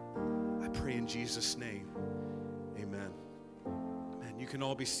 deliver. I pray in Jesus' name. Amen. Amen. You can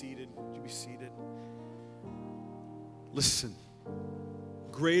all be seated. Would you be seated? Listen,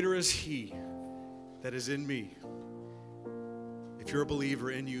 greater is he that is in me. If you're a believer,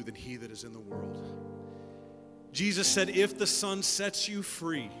 in you than he that is in the world. Jesus said, if the Son sets you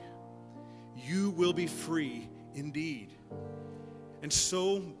free, you will be free indeed. And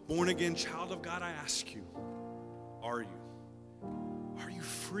so, born again child of God, I ask you, are you? Are you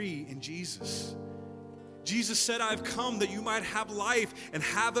free in Jesus? Jesus said, I've come that you might have life and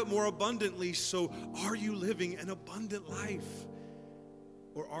have it more abundantly. So are you living an abundant life?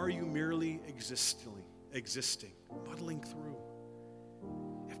 Or are you merely existing, muddling through?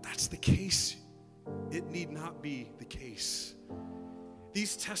 If that's the case, it need not be the case.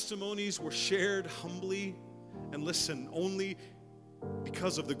 These testimonies were shared humbly and listen, only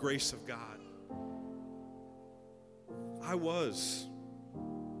because of the grace of God. I was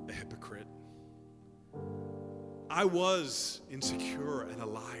a hypocrite. I was insecure and a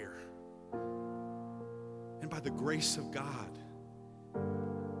liar. And by the grace of God,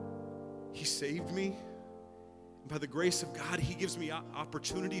 he saved me. And by the grace of God, he gives me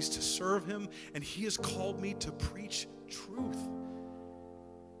opportunities to serve him, and he has called me to preach truth.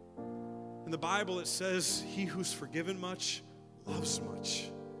 In the Bible, it says, he who's forgiven much loves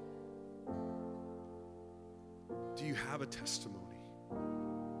much. Do you have a testimony?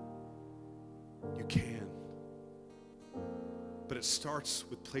 You can. But it starts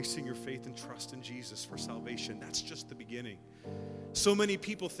with placing your faith and trust in Jesus for salvation. That's just the beginning. So many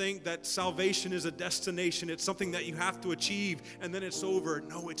people think that salvation is a destination. It's something that you have to achieve and then it's over.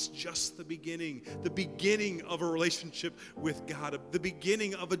 No, it's just the beginning of a relationship with God, the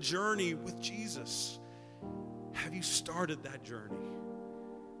beginning of a journey with Jesus. Have you started that journey?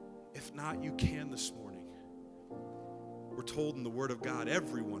 If not, you can this morning. We're told in the Word of God,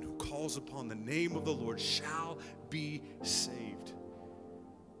 everyone who calls upon the name of the Lord shall be saved.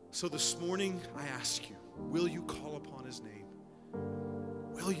 So this morning, I ask you, will you call upon his name?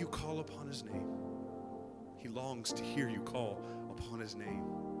 Will you call upon his name? He longs to hear you call upon his name.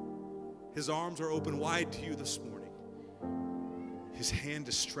 His arms are open wide to you this morning. His hand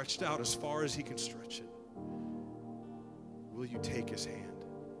is stretched out as far as he can stretch it. Will you take his hand?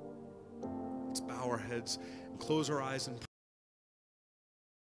 Let's bow our heads and close our eyes and pray.